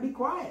sit down and be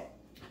quiet.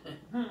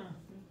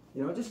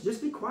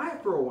 Just be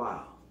quiet for a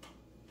while.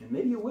 And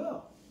maybe you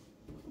will.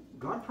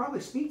 God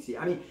probably speaks to you.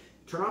 I mean,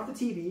 turn off the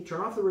TV,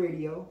 turn off the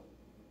radio,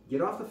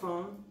 get off the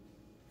phone,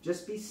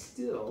 just be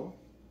still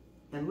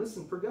and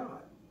listen for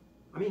God.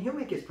 I mean, he'll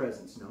make his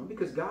presence known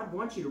because God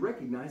wants you to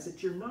recognize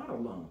that you're not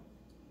alone.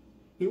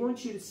 He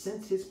wants you to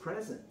sense his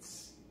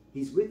presence.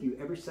 He's with you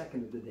every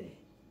second of the day.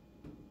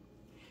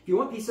 If you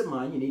want peace of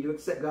mind, you need to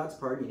accept God's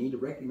pardon. You need to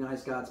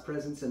recognize God's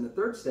presence. And the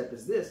third step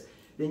is this.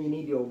 Then you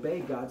need to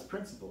obey God's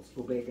principles.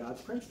 Obey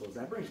God's principles.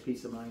 That brings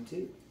peace of mind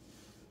too.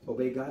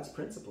 Obey God's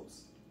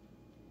principles.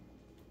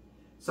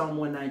 Psalm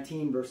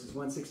 119, verses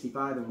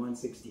 165 and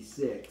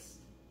 166.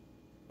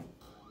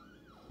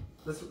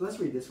 Let's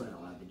read this one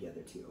out loud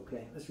together too,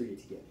 okay? Let's read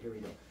it together. Here we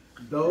go.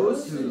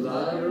 Those who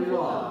love your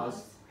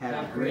laws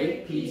have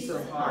great peace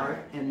of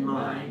heart and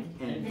mind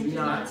and do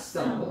not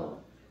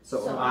stumble.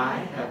 So I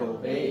have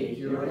obeyed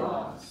your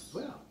laws.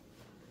 Well,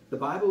 the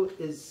Bible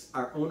is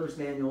our owner's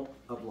manual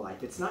of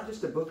life. It's not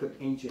just a book of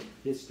ancient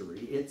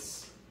history.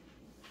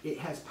 It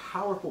has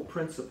powerful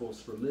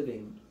principles for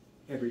living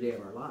every day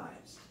of our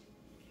lives.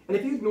 And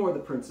if you ignore the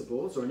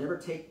principles or never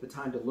take the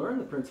time to learn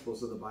the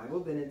principles of the Bible,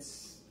 then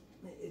it's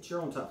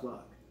your own tough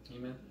luck.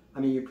 Amen. I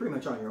mean, you're pretty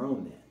much on your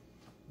own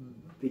then.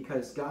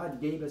 Because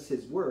God gave us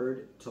his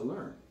word to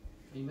learn.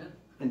 Amen.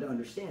 And to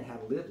understand how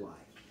to live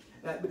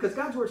life. Because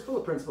God's word is full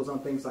of principles on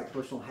things like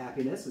personal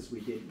happiness, as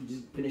we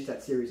just finished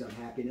that series on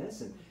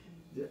happiness, and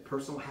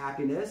personal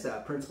happiness,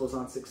 principles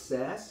on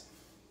success.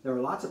 There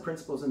are lots of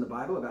principles in the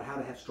Bible about how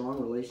to have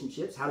strong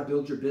relationships, how to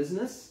build your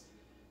business.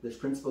 There's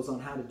principles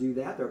on how to do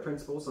that. There are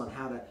principles on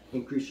how to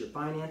increase your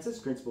finances,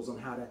 principles on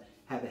how to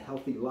have a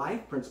healthy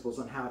life, principles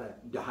on how to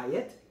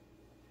diet.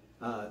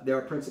 There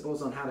are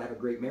principles on how to have a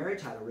great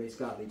marriage, how to raise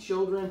godly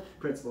children,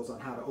 principles on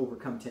how to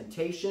overcome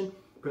temptation,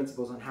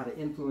 principles on how to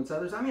influence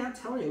others. I mean, I'm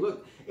telling you,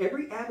 look,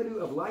 every avenue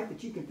of life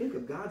that you can think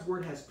of, God's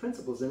word has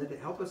principles in it that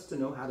help us to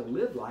know how to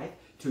live life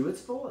to its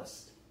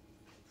fullest.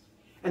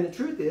 And the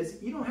truth is,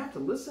 you don't have to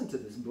listen to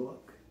this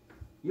book.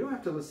 You don't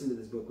have to listen to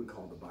this book we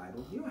call the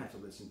Bible. You don't have to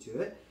listen to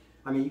it.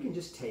 I mean, you can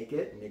just take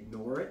it and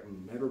ignore it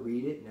and never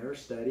read it, never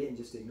study it, and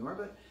just ignore it.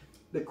 But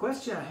the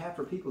question I have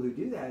for people who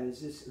do that is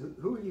this: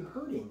 who are you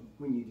hurting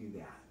when you do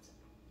that?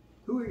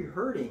 Who are you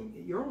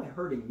hurting? You're only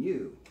hurting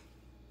you.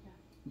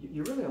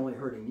 You're really only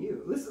hurting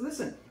you.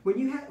 Listen. When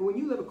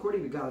you live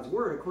according to God's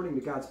word, according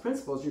to God's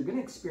principles, you're going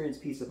to experience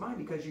peace of mind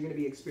because you're going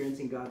to be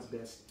experiencing God's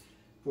best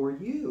for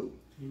you.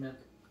 Amen.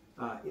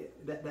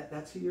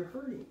 That's who you're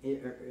hurting.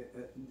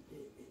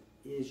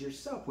 Is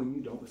yourself when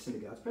you don't listen to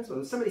God's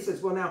principles. If somebody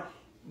says, "Well, now,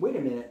 wait a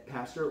minute,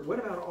 Pastor. What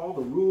about all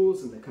the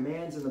rules and the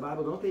commands in the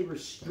Bible? Don't they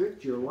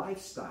restrict your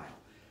lifestyle?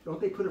 Don't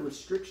they put a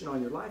restriction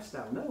on your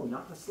lifestyle?" No,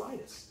 not in the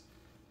slightest.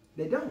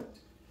 They don't.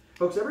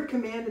 Folks, every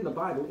command in the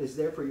Bible is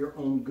there for your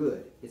own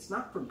good. It's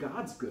not for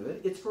God's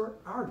good. It's for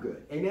our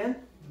good. Amen?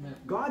 Amen.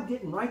 God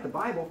didn't write the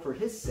Bible for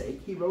his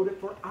sake. He wrote it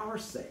for our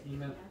sake.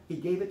 Amen. He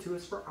gave it to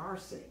us for our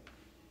sake.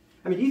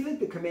 I mean, do you think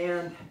the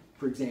command,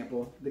 for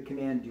example, the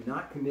command, do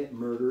not commit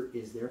murder,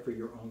 is there for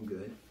your own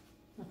good?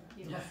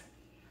 Yes.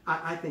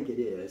 I think it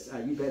is.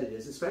 You bet it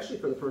is, especially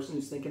for the person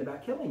who's thinking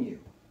about killing you.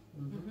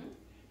 Mm-hmm.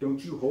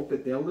 Don't you hope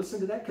that they'll listen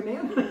to that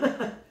command?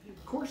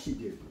 Of course you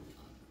do.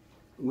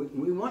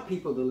 We want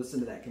people to listen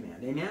to that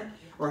command. Amen?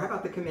 Or how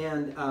about the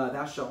command,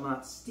 thou shalt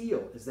not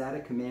steal? Is that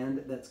a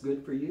command that's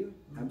good for you?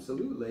 Mm-hmm.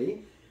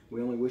 Absolutely.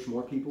 We only wish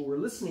more people were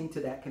listening to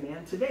that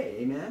command today.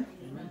 Amen?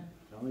 Amen.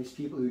 All these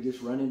people who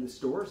just run into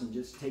stores and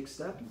just take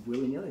stuff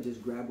willy-nilly,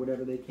 just grab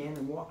whatever they can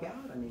and walk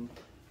out. I mean,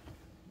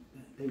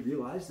 they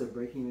realize they're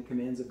breaking the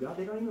commands of God.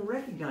 They don't even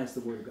recognize the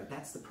Word of God.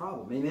 That's the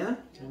problem. Amen?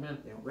 Amen.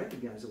 They don't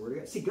recognize the Word of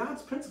God. See,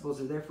 God's principles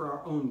are there for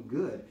our own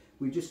good.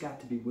 We've just got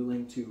to be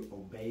willing to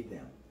obey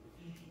them.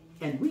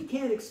 And we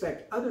can't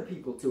expect other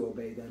people to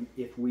obey them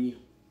if we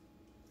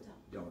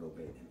don't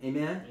obey them.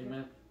 Amen?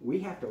 Amen. We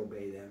have to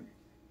obey them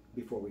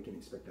before we can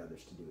expect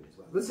others to do it as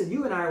well. Listen,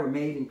 you and I were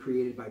made and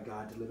created by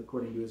God to live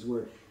according to his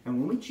word. And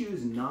when we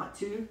choose not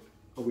to,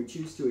 or we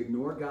choose to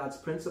ignore God's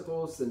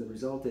principles, then the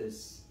result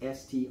is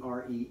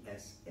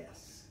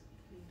stress.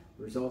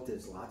 The result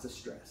is lots of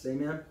stress.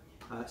 Amen?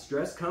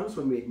 Stress comes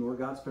when we ignore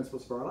God's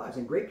principles for our lives.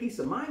 And great peace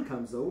of mind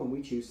comes, though, when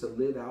we choose to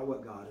live out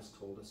what God has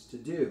told us to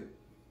do.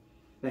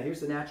 Now,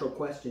 here's the natural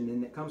question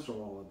then that comes from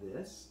all of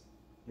this.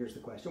 Here's the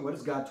question. What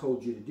has God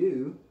told you to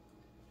do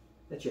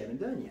that you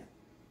haven't done yet?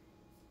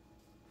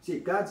 See,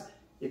 if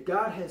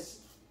God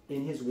has,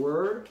 in his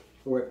word,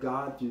 or if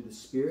God through the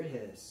Spirit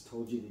has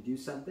told you to do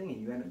something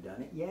and you haven't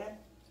done it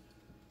yet,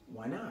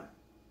 why not?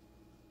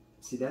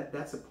 See,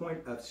 that's a point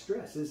of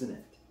stress, isn't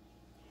it?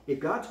 If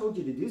God told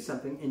you to do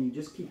something and you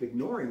just keep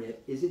ignoring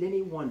it, is it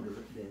any wonder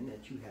then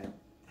that you have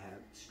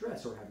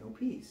stress or have no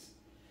peace?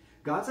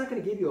 God's not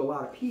going to give you a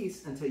lot of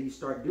peace until you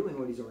start doing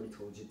what he's already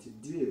told you to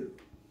do.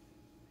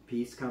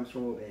 Peace comes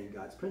from obeying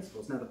God's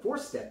principles. Now, the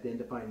fourth step then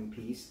to finding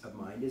peace of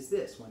mind is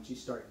this. Once you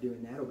start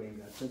doing that, obeying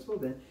God's principle,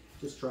 then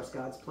just trust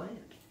God's plan.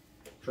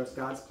 Trust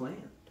God's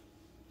plan.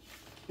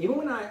 Even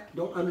when I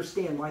don't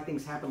understand why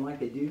things happen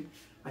like they do,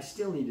 I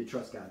still need to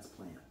trust God's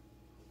plan.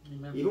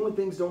 Amen. Even when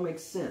things don't make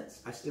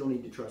sense, I still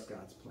need to trust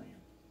God's plan.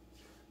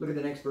 Look at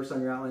the next verse on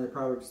your outline,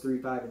 Proverbs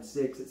 3, 5, and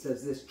 6. It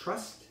says this: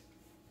 trust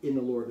in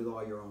the Lord with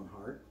all your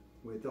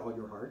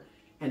heart,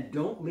 and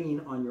don't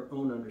lean on your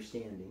own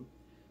understanding.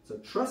 So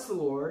trust the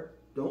Lord,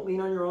 don't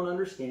lean on your own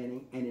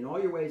understanding, and in all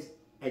your ways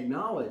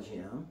acknowledge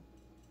him,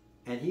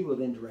 and he will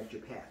then direct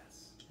your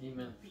paths.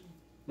 Amen.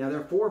 Now, there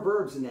are four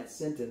verbs in that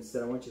sentence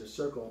that I want you to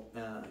circle.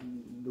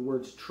 The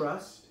words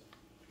trust,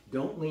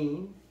 don't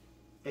lean,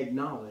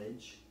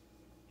 acknowledge,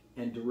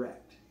 and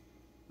direct.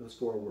 Those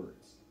four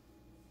words.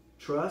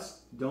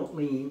 Trust, don't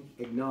lean,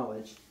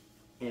 acknowledge,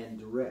 and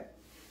direct.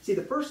 See,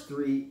 the first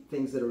three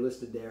things that are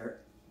listed there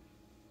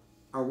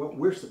are what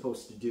we're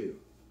supposed to do.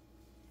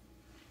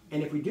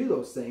 And if we do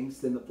those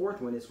things, then the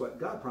fourth one is what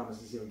God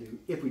promises he'll do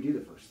if we do the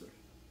first three.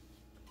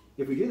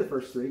 If we do the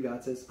first three,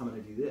 God says, I'm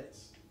going to do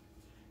this.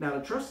 Now,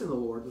 to trust in the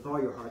Lord with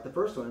all your heart, the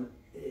first one,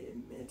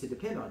 to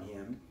depend on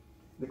him,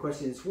 the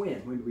question is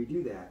when? When do we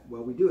do that?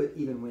 Well, we do it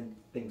even when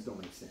things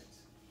don't make sense.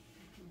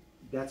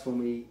 That's when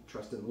we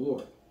trust in the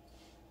Lord.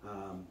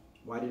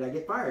 Why did I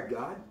get fired,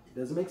 God? It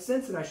doesn't make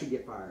sense that I should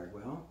get fired.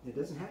 Well, it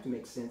doesn't have to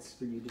make sense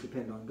for you to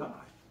depend on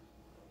God.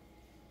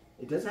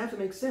 It doesn't have to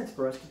make sense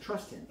for us to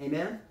trust him.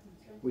 Amen?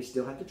 We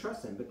still have to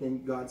trust him. But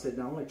then God said,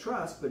 not only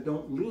trust, but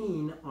don't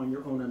lean on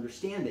your own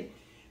understanding.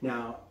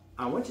 Now,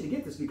 I want you to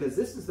get this because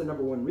this is the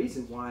number one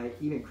reason why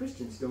even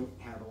Christians don't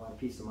have a lot of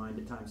peace of mind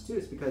at times too.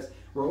 It's because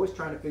we're always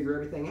trying to figure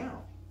everything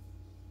out.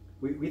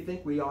 We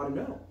think we ought to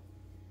know.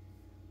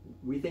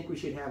 We think we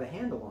should have a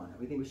handle on it.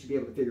 We think we should be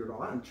able to figure it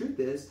all out. And the truth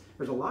is,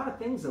 there's a lot of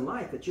things in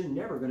life that you're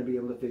never going to be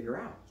able to figure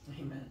out.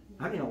 Amen.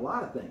 I mean, a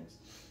lot of things.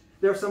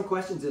 There are some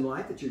questions in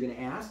life that you're going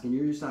to ask, and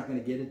you're just not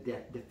going to get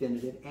a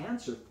definitive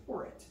answer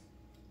for it.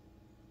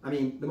 I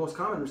mean, the most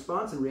common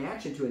response and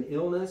reaction to an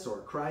illness or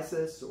a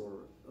crisis or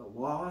a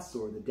loss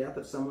or the death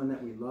of someone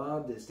that we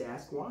loved is to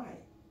ask why.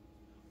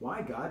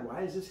 Why, God?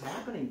 Why is this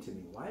happening to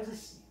me? Why is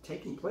this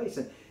taking place?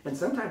 And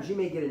sometimes you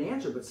may get an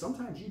answer, but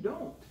sometimes you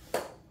don't.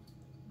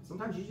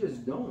 Sometimes you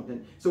just don't.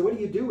 And so what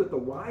do you do with the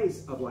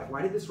whys of life?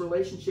 Why did this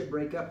relationship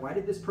break up? Why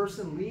did this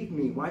person leave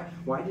me?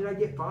 Why did I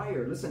get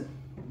fired? Listen,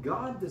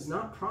 God does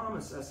not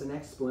promise us an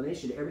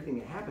explanation to everything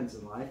that happens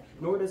in life,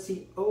 nor does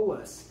he owe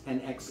us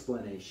an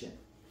explanation.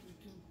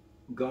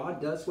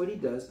 God does what he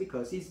does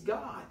because he's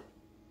God.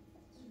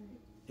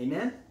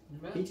 Amen?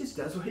 Amen. He just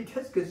does what he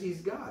does because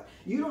he's God.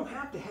 You don't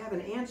have to have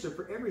an answer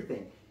for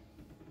everything,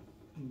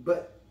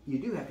 but you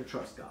do have to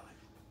trust God.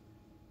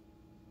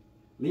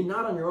 Lean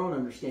not on your own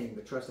understanding,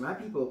 but trust him. I have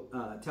people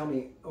tell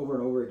me over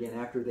and over again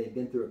after they've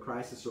been through a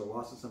crisis or a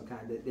loss of some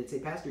kind, they'd say,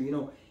 Pastor, you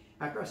know,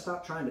 after I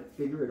stopped trying to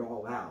figure it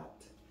all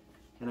out,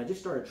 and I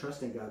just started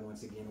trusting God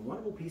once again, a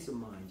wonderful peace of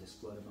mind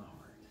just flooded my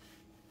heart.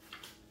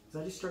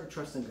 So I just started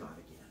trusting God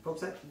again.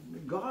 Folks,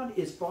 God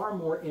is far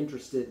more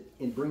interested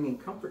in bringing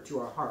comfort to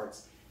our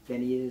hearts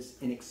than he is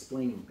in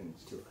explaining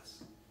things to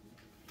us.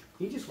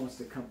 He just wants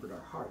to comfort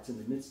our hearts in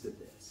the midst of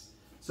this.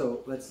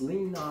 So let's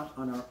lean not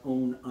on our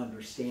own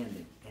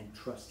understanding and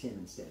trust him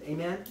instead.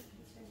 Amen?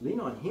 Lean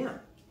on him.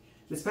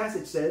 This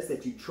passage says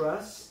that you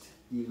trust,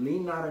 you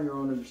lean not on your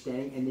own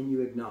understanding, and then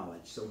you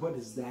acknowledge. So what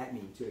does that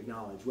mean, to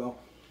acknowledge? Well,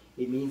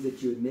 it means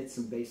that you admit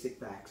some basic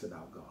facts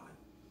about God.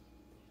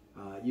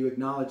 You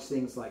acknowledge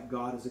things like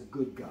God is a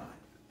good God.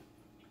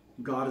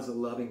 God is a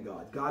loving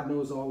God. God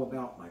knows all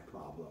about my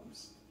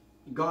problems.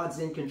 God's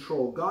in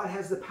control. God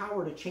has the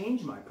power to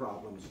change my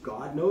problems.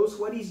 God knows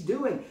what he's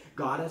doing.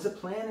 God has a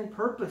plan and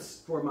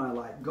purpose for my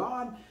life.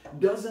 God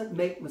doesn't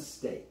make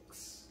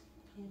mistakes.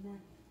 Amen.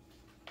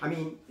 I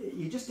mean,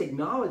 you just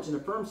acknowledge and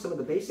affirm some of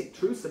the basic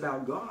truths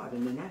about God,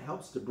 and then that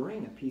helps to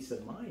bring a peace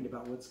of mind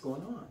about what's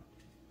going on.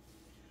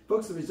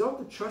 Folks, the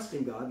result of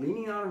trusting God,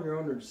 leaning out on your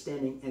own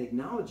understanding, and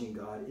acknowledging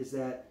God is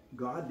that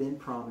God then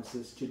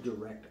promises to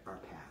direct our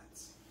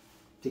paths,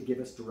 to give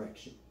us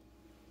direction.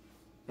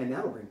 And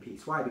that'll bring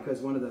peace. Why? Because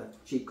one of the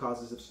chief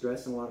causes of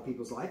stress in a lot of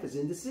people's life is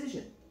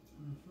indecision.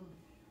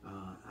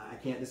 I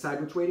can't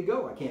decide which way to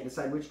go. I can't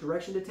decide which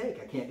direction to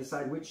take. I can't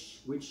decide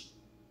which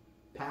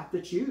path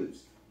to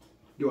choose.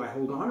 Do I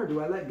hold on or do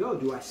I let go?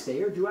 Do I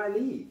stay or do I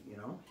leave? You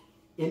know,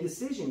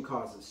 indecision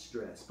causes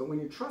stress. But when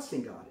you're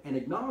trusting God and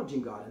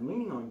acknowledging God and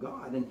leaning on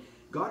God, and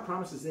God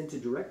promises then to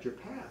direct your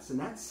paths, and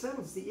that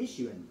settles the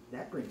issue, and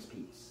that brings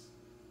peace.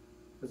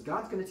 Because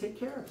God's going to take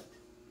care of it.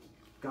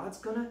 God's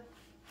going to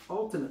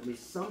ultimately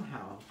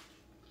somehow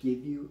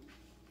give you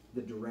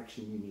the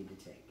direction you need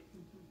to take.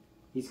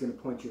 He's going to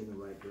point you in the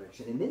right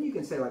direction. And then you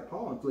can say, like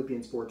Paul in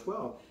Philippians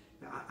 4:12,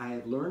 I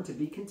have learned to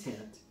be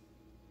content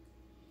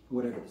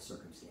whatever the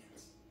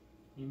circumstance.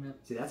 Amen.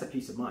 See, that's a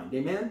peace of mind.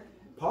 Amen?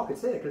 Paul could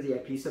say that because he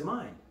had peace of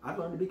mind. I've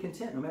learned to be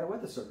content no matter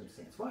what the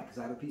circumstance. Why? Because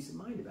I have a peace of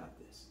mind about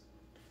this.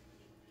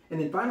 And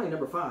then finally,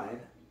 number 5,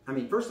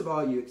 first of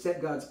all, you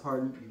accept God's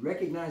pardon, you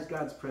recognize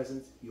God's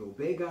presence, you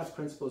obey God's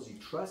principles, you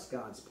trust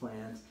God's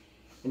plans.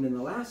 And then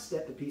the last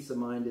step to peace of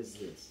mind is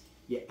this.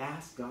 You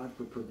ask God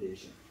for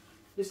provision.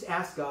 Just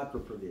ask God for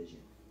provision.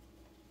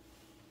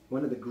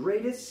 One of the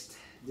greatest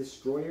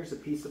destroyers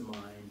of peace of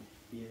mind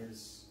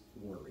is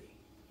worry.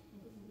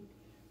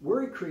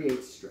 Worry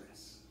creates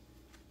stress.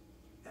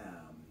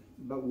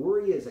 But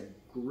worry is a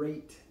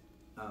great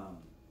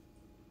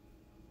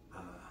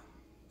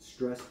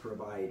stress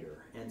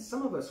provider. And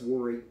some of us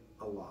worry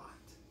a lot.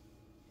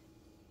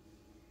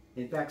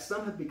 In fact,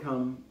 some have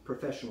become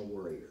professional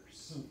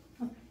worriers.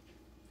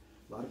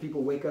 A lot of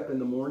people wake up in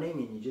the morning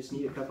and you just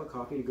need a cup of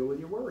coffee to go with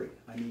your worry.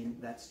 I mean,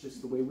 that's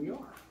just the way we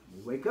are.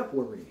 We wake up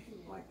worrying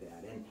like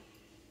that.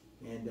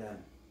 And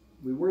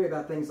we worry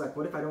about things like,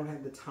 what if I don't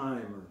have the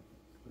time? Or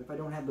what if I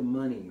don't have the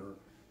money? Or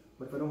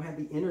what if I don't have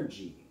the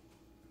energy?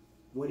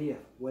 What if?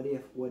 What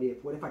if? What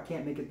if? What if I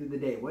can't make it through the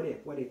day? What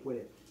if? What if? What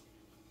if?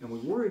 And we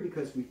worry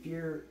because we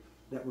fear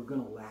that we're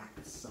going to lack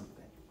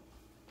something,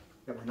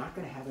 that we're not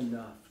going to have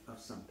enough of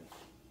something.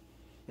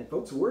 And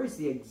folks, worry is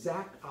the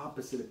exact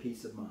opposite of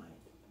peace of mind.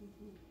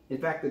 In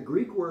fact, the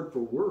Greek word for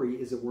worry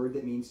is a word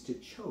that means to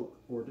choke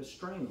or to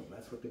strangle.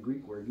 That's what the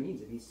Greek word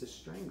means. It means to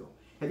strangle.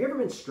 Have you ever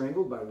been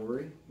strangled by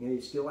worry? You know,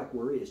 you feel like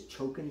worry is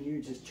choking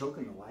you, just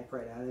choking the life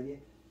right out of you?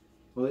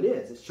 Well, it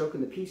is. It's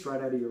choking the peace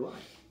right out of your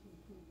life.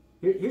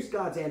 Here's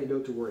God's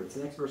antidote to worry. It's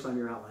the next verse on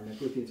your outline,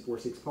 Philippians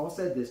 4:6. Paul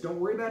said this, don't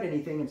worry about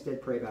anything,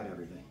 instead pray about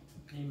everything.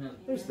 Amen.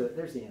 There's the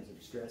answer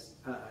to stress,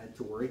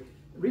 to worry.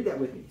 Read that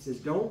with me. It says,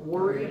 don't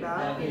worry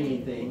about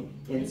anything,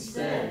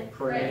 instead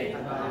pray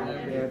about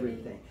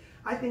everything.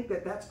 I think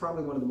that's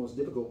probably one of the most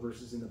difficult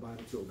verses in the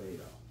Bible to obey,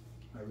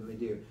 though. I really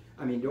do.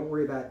 I mean, don't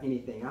worry about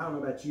anything. I don't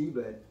know about you,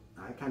 but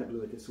I kind of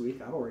blew it this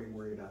week. I've already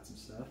worried about some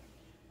stuff.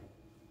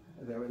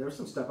 There was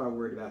some stuff I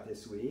worried about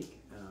this week.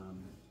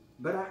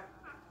 But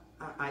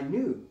I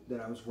knew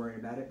that I was worrying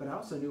about it, but I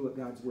also knew what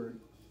God's Word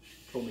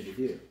told me to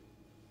do.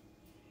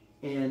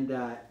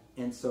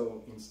 And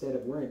so instead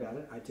of worrying about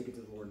it, I took it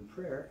to the Lord in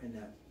prayer, and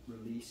that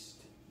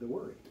released the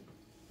worry.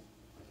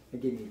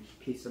 It gave me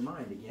peace of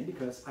mind again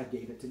because I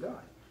gave it to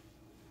God.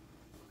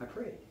 I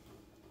prayed.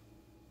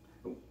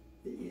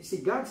 You see,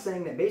 God's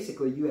saying that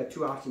basically you have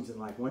two options in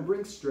life. One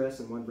brings stress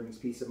and one brings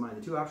peace of mind.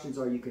 The two options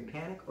are you can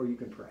panic or you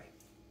can pray.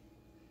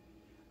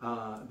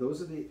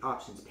 Those are the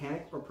options,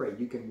 panic or pray.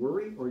 You can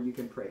worry or you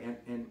can pray.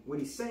 And what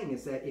he's saying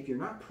is that if you're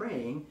not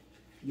praying,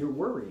 you're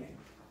worrying.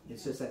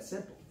 It's just that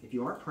simple. If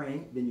you aren't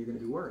praying, then you're going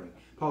to be worrying.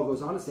 Paul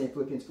goes on to say in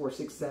Philippians 4,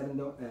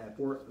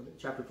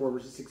 chapter 4,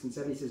 verses 6 and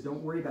 7, he says,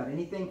 don't worry about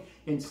anything.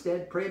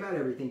 Instead, pray about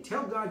everything.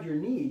 Tell God your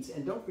needs,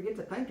 and don't forget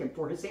to thank him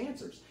for his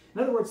answers.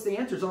 In other words, the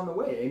answer's on the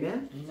way.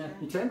 Amen? Amen.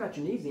 You tell him about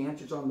your needs, the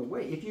answer's on the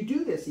way. If you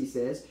do this, he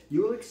says,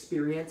 you will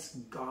experience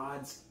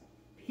God's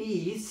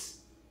peace,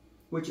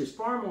 which is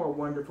far more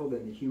wonderful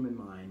than the human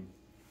mind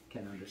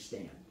can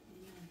understand.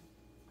 Amen.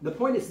 The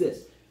point is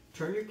this.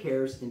 Turn your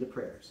cares into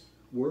prayers.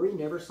 Worry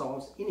never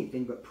solves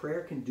anything, but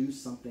prayer can do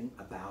something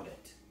about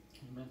it.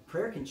 Amen.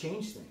 Prayer can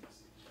change things.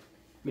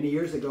 Many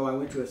years ago, I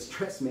went to a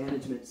stress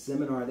management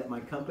seminar that my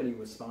company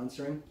was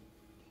sponsoring.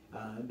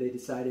 They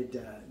decided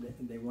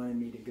they wanted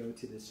me to go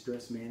to this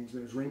stress management.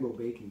 It was Rainbow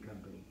Baking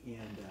Company,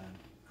 and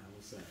I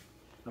was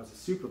a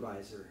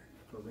supervisor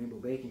for Rainbow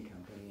Baking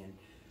Company and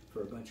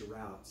for a bunch of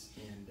routes,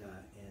 and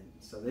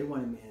so they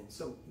wanted me, and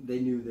so they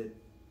knew that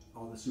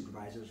all the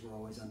supervisors were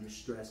always under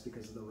stress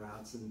because of the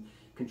routes and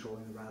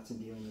controlling the routes and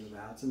dealing with the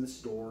routes and the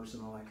stores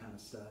and all that kind of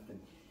stuff.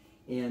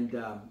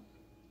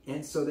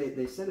 And so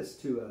they sent us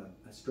to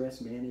a stress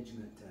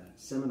management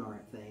seminar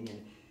thing.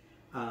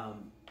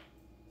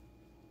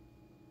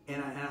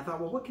 And I thought,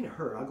 well, what can it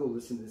hurt? I'll go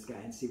listen to this guy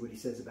and see what he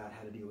says about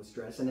how to deal with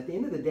stress. And at the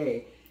end of the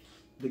day,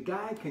 the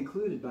guy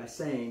concluded by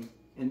saying,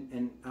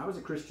 and I was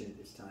a Christian at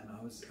this time.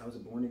 I was a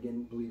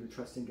born-again believer,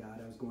 trusting God.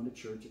 I was going to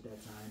church at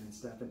that time and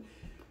stuff.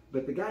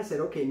 But the guy said,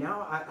 okay,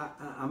 now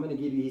I'm going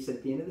to give you, he said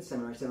at the end of the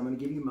seminar, I said, I'm going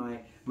to give you my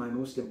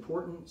most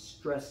important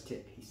stress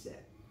tip, he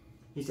said.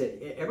 He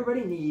said,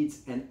 everybody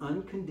needs an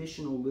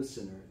unconditional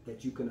listener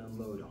that you can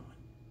unload on.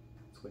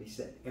 That's what he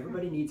said.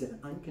 Everybody needs an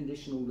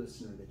unconditional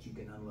listener that you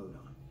can unload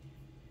on.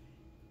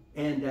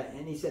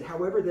 And he said,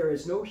 however, there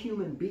is no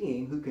human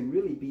being who can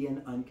really be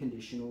an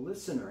unconditional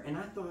listener. And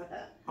I thought,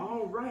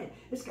 all right,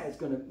 this guy's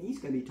he's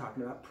going to be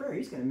talking about prayer.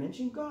 He's going to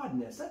mention God in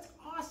this. That's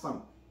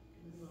awesome.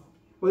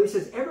 Well, he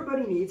says,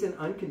 everybody needs an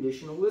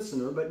unconditional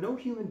listener, but no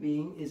human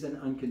being is an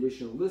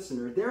unconditional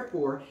listener.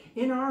 Therefore,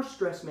 in our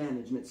stress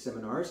management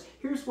seminars,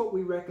 here's what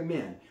we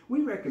recommend.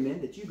 We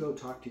recommend that you go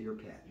talk to your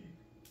pet.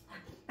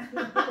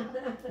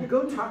 You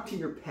go talk to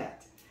your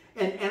pet.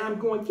 And I'm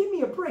going, give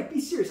me a break.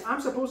 Be serious.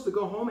 I'm supposed to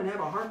go home and have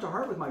a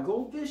heart-to-heart with my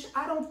goldfish?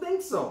 I don't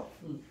think so.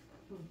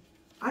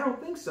 I don't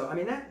think so. I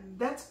mean,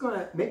 that's going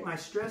to make my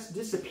stress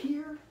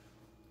disappear?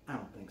 I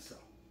don't think so.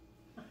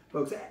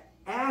 Folks,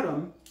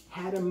 Adam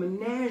had a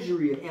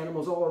menagerie of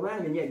animals all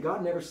around him, and yet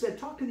God never said,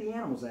 talk to the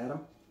animals, Adam.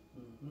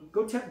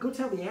 Mm-hmm. Go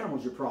tell the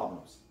animals your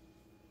problems.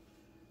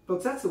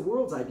 Folks, that's the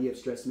world's idea of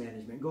stress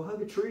management. Go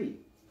hug a tree,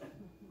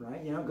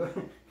 right? You know,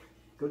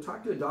 go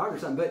talk to a dog or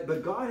something.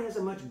 But God has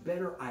a much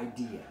better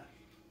idea.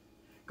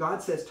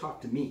 God says,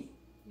 talk to me.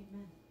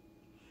 Amen.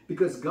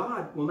 Because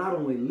God will not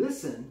only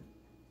listen,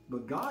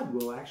 but God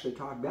will actually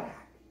talk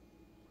back.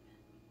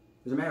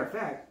 As a matter of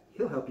fact,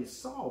 he'll help you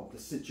solve the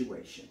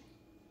situation.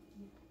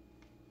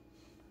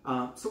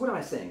 So what am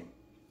I saying?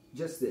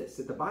 Just this,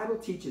 that the Bible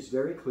teaches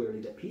very clearly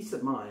that peace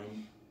of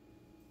mind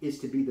is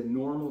to be the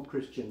normal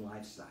Christian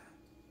lifestyle.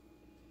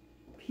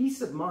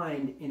 Peace of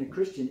mind in a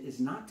Christian is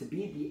not to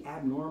be the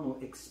abnormal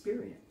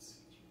experience.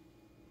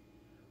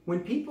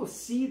 When people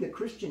see the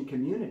Christian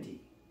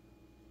community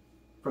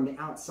from the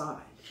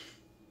outside,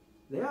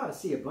 they ought to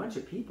see a bunch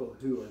of people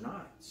who are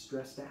not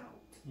stressed out.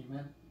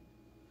 Amen.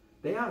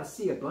 They ought to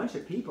see a bunch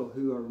of people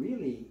who are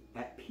really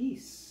at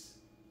peace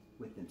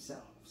with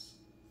themselves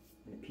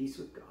and at peace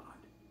with God.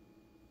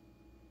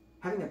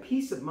 Having a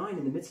peace of mind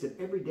in the midst of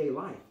everyday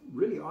life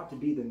really ought to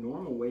be the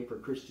normal way for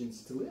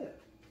Christians to live.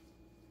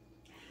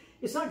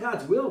 It's not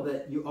God's will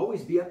that you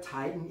always be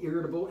uptight and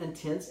irritable and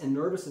tense and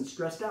nervous and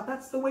stressed out.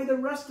 That's the way the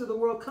rest of the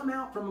world come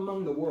out from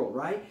among the world,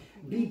 right?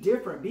 Be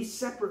different. Be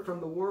separate from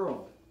the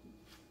world.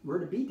 We're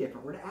to be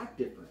different. We're to act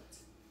different.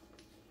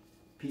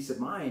 Peace of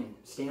mind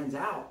stands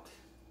out.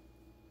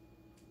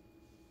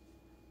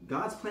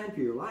 God's plan for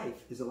your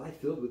life is a life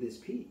filled with his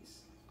peace.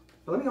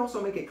 But let me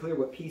also make it clear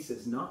what peace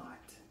is not.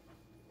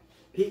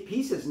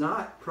 Peace is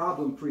not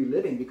problem-free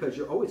living, because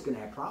you're always going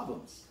to have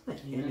problems.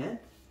 Amen?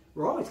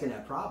 We're always going to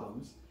have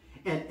problems.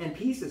 And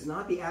peace is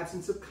not the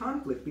absence of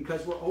conflict,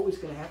 because we're always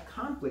going to have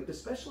conflict,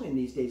 especially in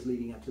these days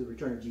leading up to the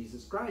return of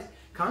Jesus Christ.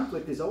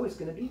 Conflict is always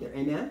going to be there.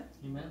 Amen?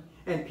 Amen.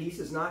 And peace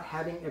is not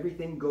having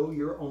everything go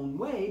your own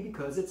way,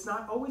 because it's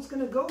not always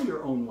going to go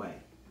your own way.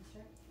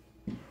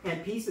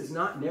 And peace is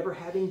not never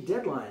having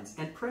deadlines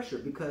and pressure,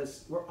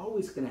 because we're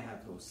always going to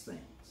have those things.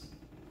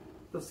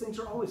 Those things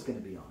are always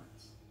going to be on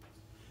us.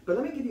 But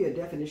let me give you a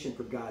definition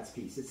for God's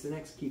peace. It's the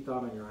next key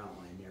thought on your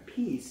outline there.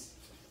 Peace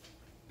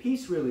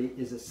really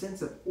is a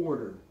sense of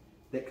order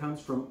that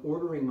comes from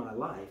ordering my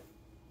life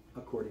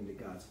according to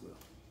God's will.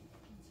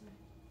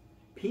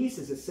 Peace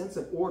is a sense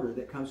of order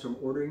that comes from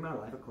ordering my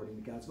life according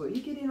to God's will.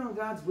 You get in on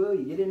God's will,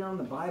 you get in on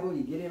the Bible,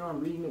 you get in on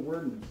reading the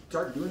Word and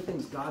start doing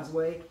things God's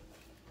way.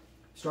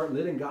 Start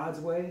living God's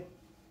way.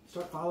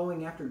 Start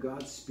following after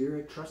God's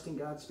Spirit, trusting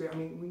God's Spirit. I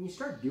mean, when you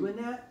start doing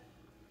that,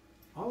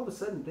 all of a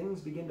sudden things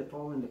begin to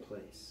fall into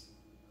place.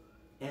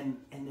 And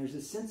there's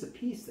a sense of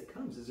peace that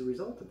comes as a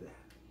result of that.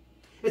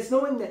 It's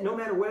knowing that no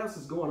matter what else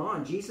is going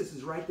on, Jesus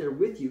is right there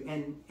with you,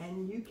 and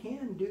you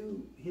can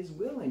do his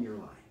will in your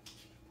life.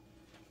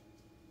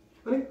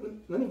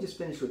 Let me just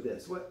finish with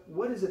this.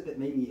 What is it that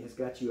maybe has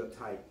got you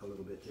uptight a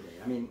little bit today?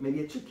 I mean, maybe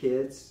it's your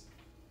kids.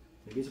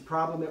 Maybe it's a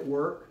problem at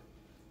work.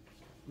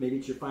 Maybe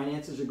it's your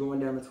finances are going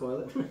down the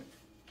toilet.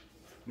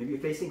 Maybe you're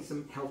facing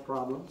some health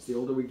problems. The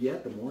older we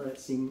get, the more we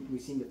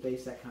seem to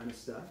face that kind of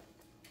stuff.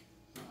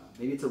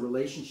 Maybe it's a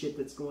relationship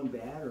that's going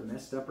bad or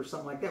messed up or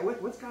something like that.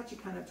 What's got you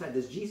kind of uptight?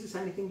 Does Jesus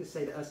have anything to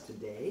say to us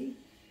today?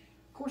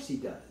 Of course he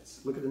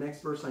does. Look at the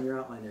next verse on your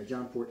outline there,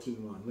 John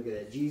 14:1. Look at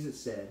that. Jesus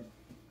said,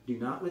 "Do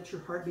not let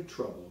your heart be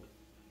troubled.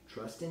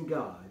 Trust in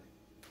God.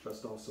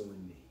 Trust also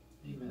in me."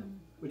 Amen.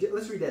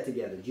 Let's read that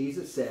together.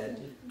 Jesus said,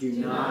 Do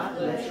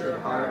not let your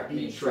heart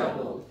be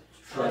troubled.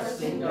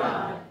 Trust in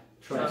God.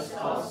 Trust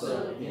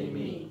also in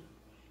me.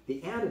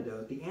 The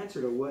antidote, the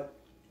answer to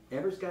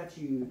whatever's got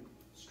you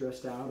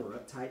stressed out or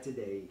uptight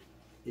today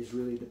is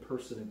really the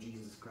person of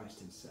Jesus Christ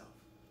himself.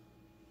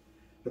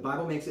 The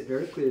Bible makes it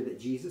very clear that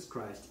Jesus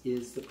Christ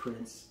is the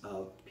Prince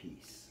of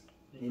Peace.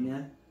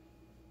 Amen?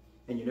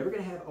 And you're never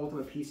going to have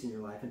ultimate peace in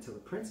your life until the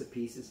Prince of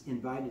Peace is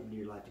invited into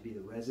your life to be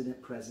the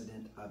resident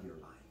president of your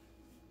life.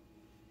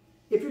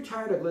 If you're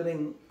tired of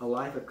living a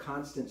life of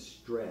constant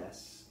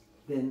stress,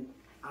 then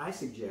I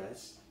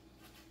suggest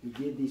you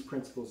give these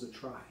principles a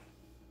try.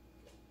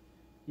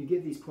 You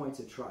give these points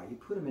a try. You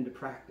put them into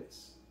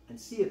practice and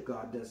see if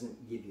God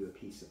doesn't give you a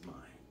peace of mind.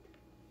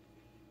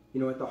 You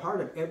know, at the heart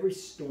of every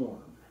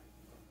storm,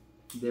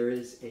 there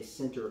is a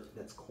center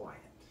that's quiet.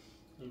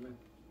 Amen.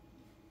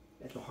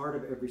 At the heart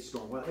of every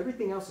storm, while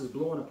everything else is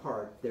blowing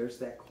apart, there's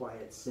that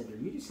quiet center.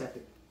 You just have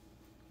to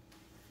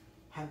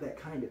have that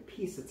kind of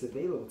peace that's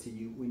available to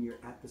you when you're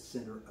at the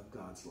center of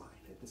God's life,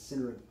 at the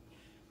center of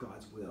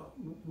God's will,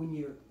 when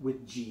you're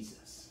with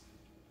Jesus.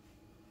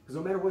 Because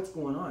no matter what's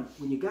going on,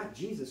 when you got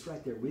Jesus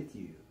right there with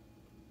you,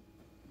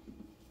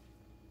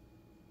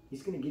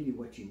 he's going to give you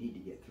what you need to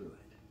get through it.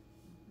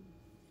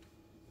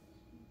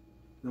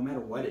 No matter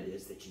what it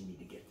is that you need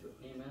to get through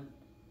it. Amen.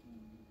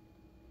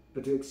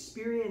 But to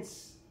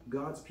experience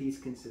God's peace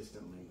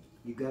consistently,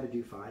 you've got to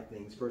do 5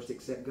 things. First,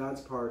 accept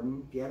God's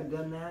pardon. If you haven't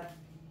done that,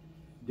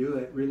 do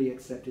it. Really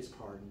accept his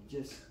pardon.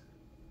 Just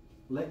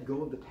let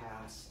go of the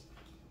past.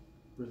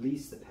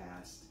 Release the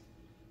past.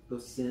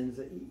 Those sins.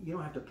 You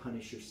don't have to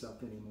punish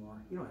yourself anymore.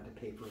 You don't have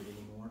to pay for it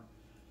anymore.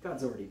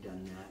 God's already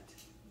done that.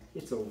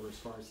 It's over as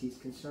far as he's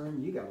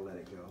concerned. You got to let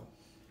it go.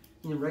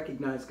 You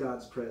recognize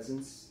God's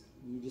presence.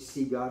 You just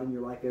see God in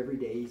your life every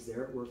day. He's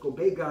there at work.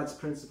 Obey God's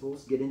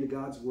principles. Get into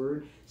God's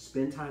word.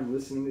 Spend time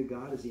listening to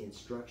God as he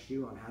instructs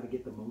you on how to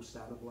get the most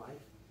out of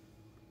life.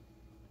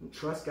 And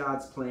trust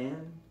God's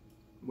plan.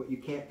 What you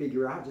can't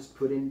figure out, just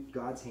put in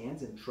God's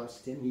hands and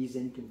trust him. He's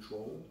in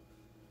control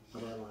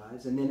of our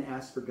lives. And then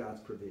ask for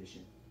God's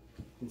provision.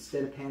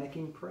 Instead of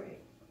panicking, pray.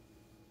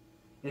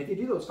 And if you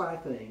do those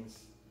 5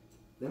 things,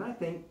 then I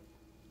think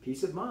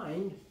peace of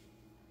mind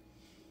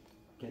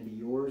can be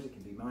yours, it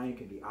can be mine, it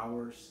can be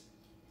ours.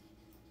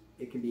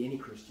 It can be any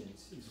Christian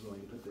who's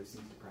willing to put those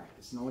things to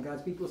practice. And all of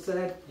God's people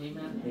said,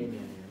 Amen.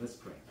 Amen. Let's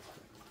pray.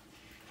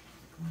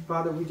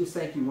 Father, we just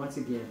thank you once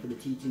again for the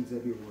teachings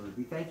of your word.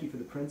 We thank you for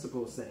the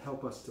principles that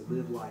help us to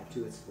live life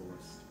to its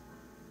fullest.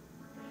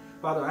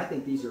 Father, I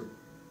think these are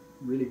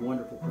really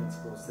wonderful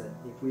principles that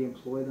if we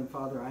employ them,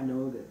 Father, I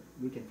know that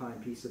we can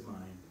find peace of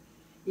mind.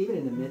 Even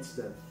in the midst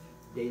of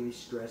daily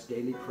stress,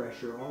 daily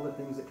pressure, all the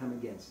things that come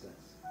against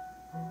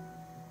us.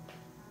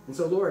 And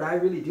so, Lord, I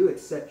really do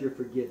accept your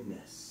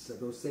forgiveness of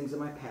those things in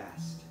my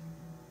past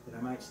that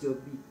I might still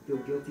feel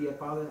guilty of,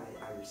 Father,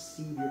 I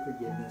receive your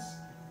forgiveness,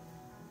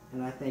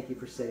 and I thank you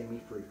for setting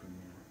me free from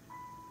that.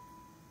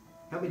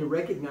 Help me to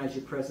recognize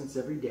your presence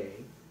every day.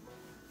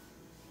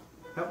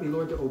 Help me,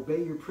 Lord, to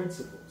obey your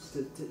principles,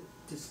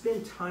 to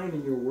spend time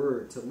in your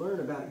word, to learn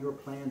about your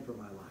plan for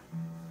my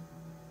life.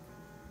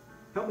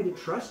 Help me to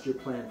trust your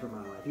plan for my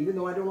life. Even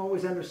though I don't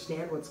always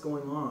understand what's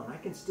going on, I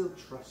can still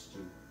trust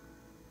you.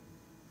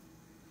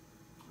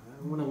 I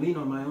don't want to lean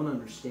on my own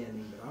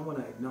understanding, but I want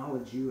to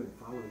acknowledge you and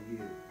follow you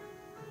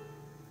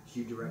as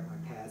you direct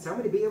my paths. Help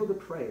me to be able to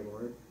pray,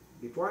 Lord.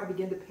 Before I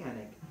begin to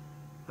panic,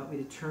 help me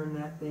to turn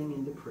that thing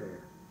into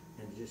prayer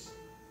and just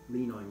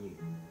lean on you.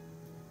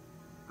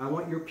 I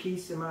want your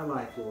peace in my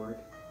life, Lord,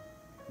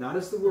 not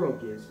as the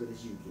world gives, but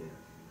as you give.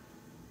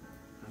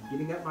 I'm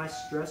giving up my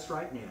stress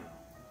right now.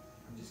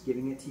 I'm just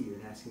giving it to you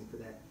and asking for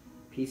that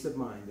peace of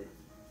mind that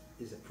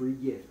is a free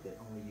gift that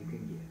only you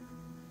can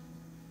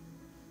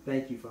give.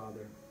 Thank you,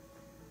 Father,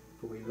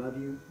 for we love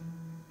you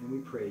and we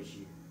praise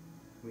you.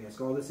 We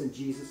ask all this in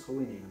Jesus'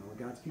 holy name. And all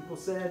God's people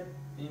said,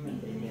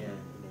 Amen. Amen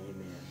and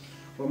amen.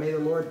 Well, may the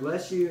Lord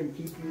bless you and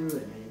keep you,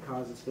 and may he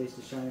cause his face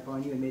to shine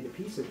upon you, and may the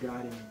peace of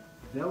God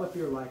envelop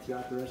your life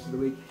throughout the rest of the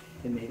week.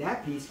 And may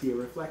that peace be a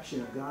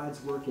reflection of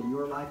God's work in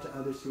your life to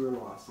others who are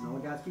lost. And all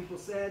God's people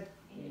said,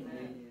 Amen.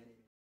 Amen.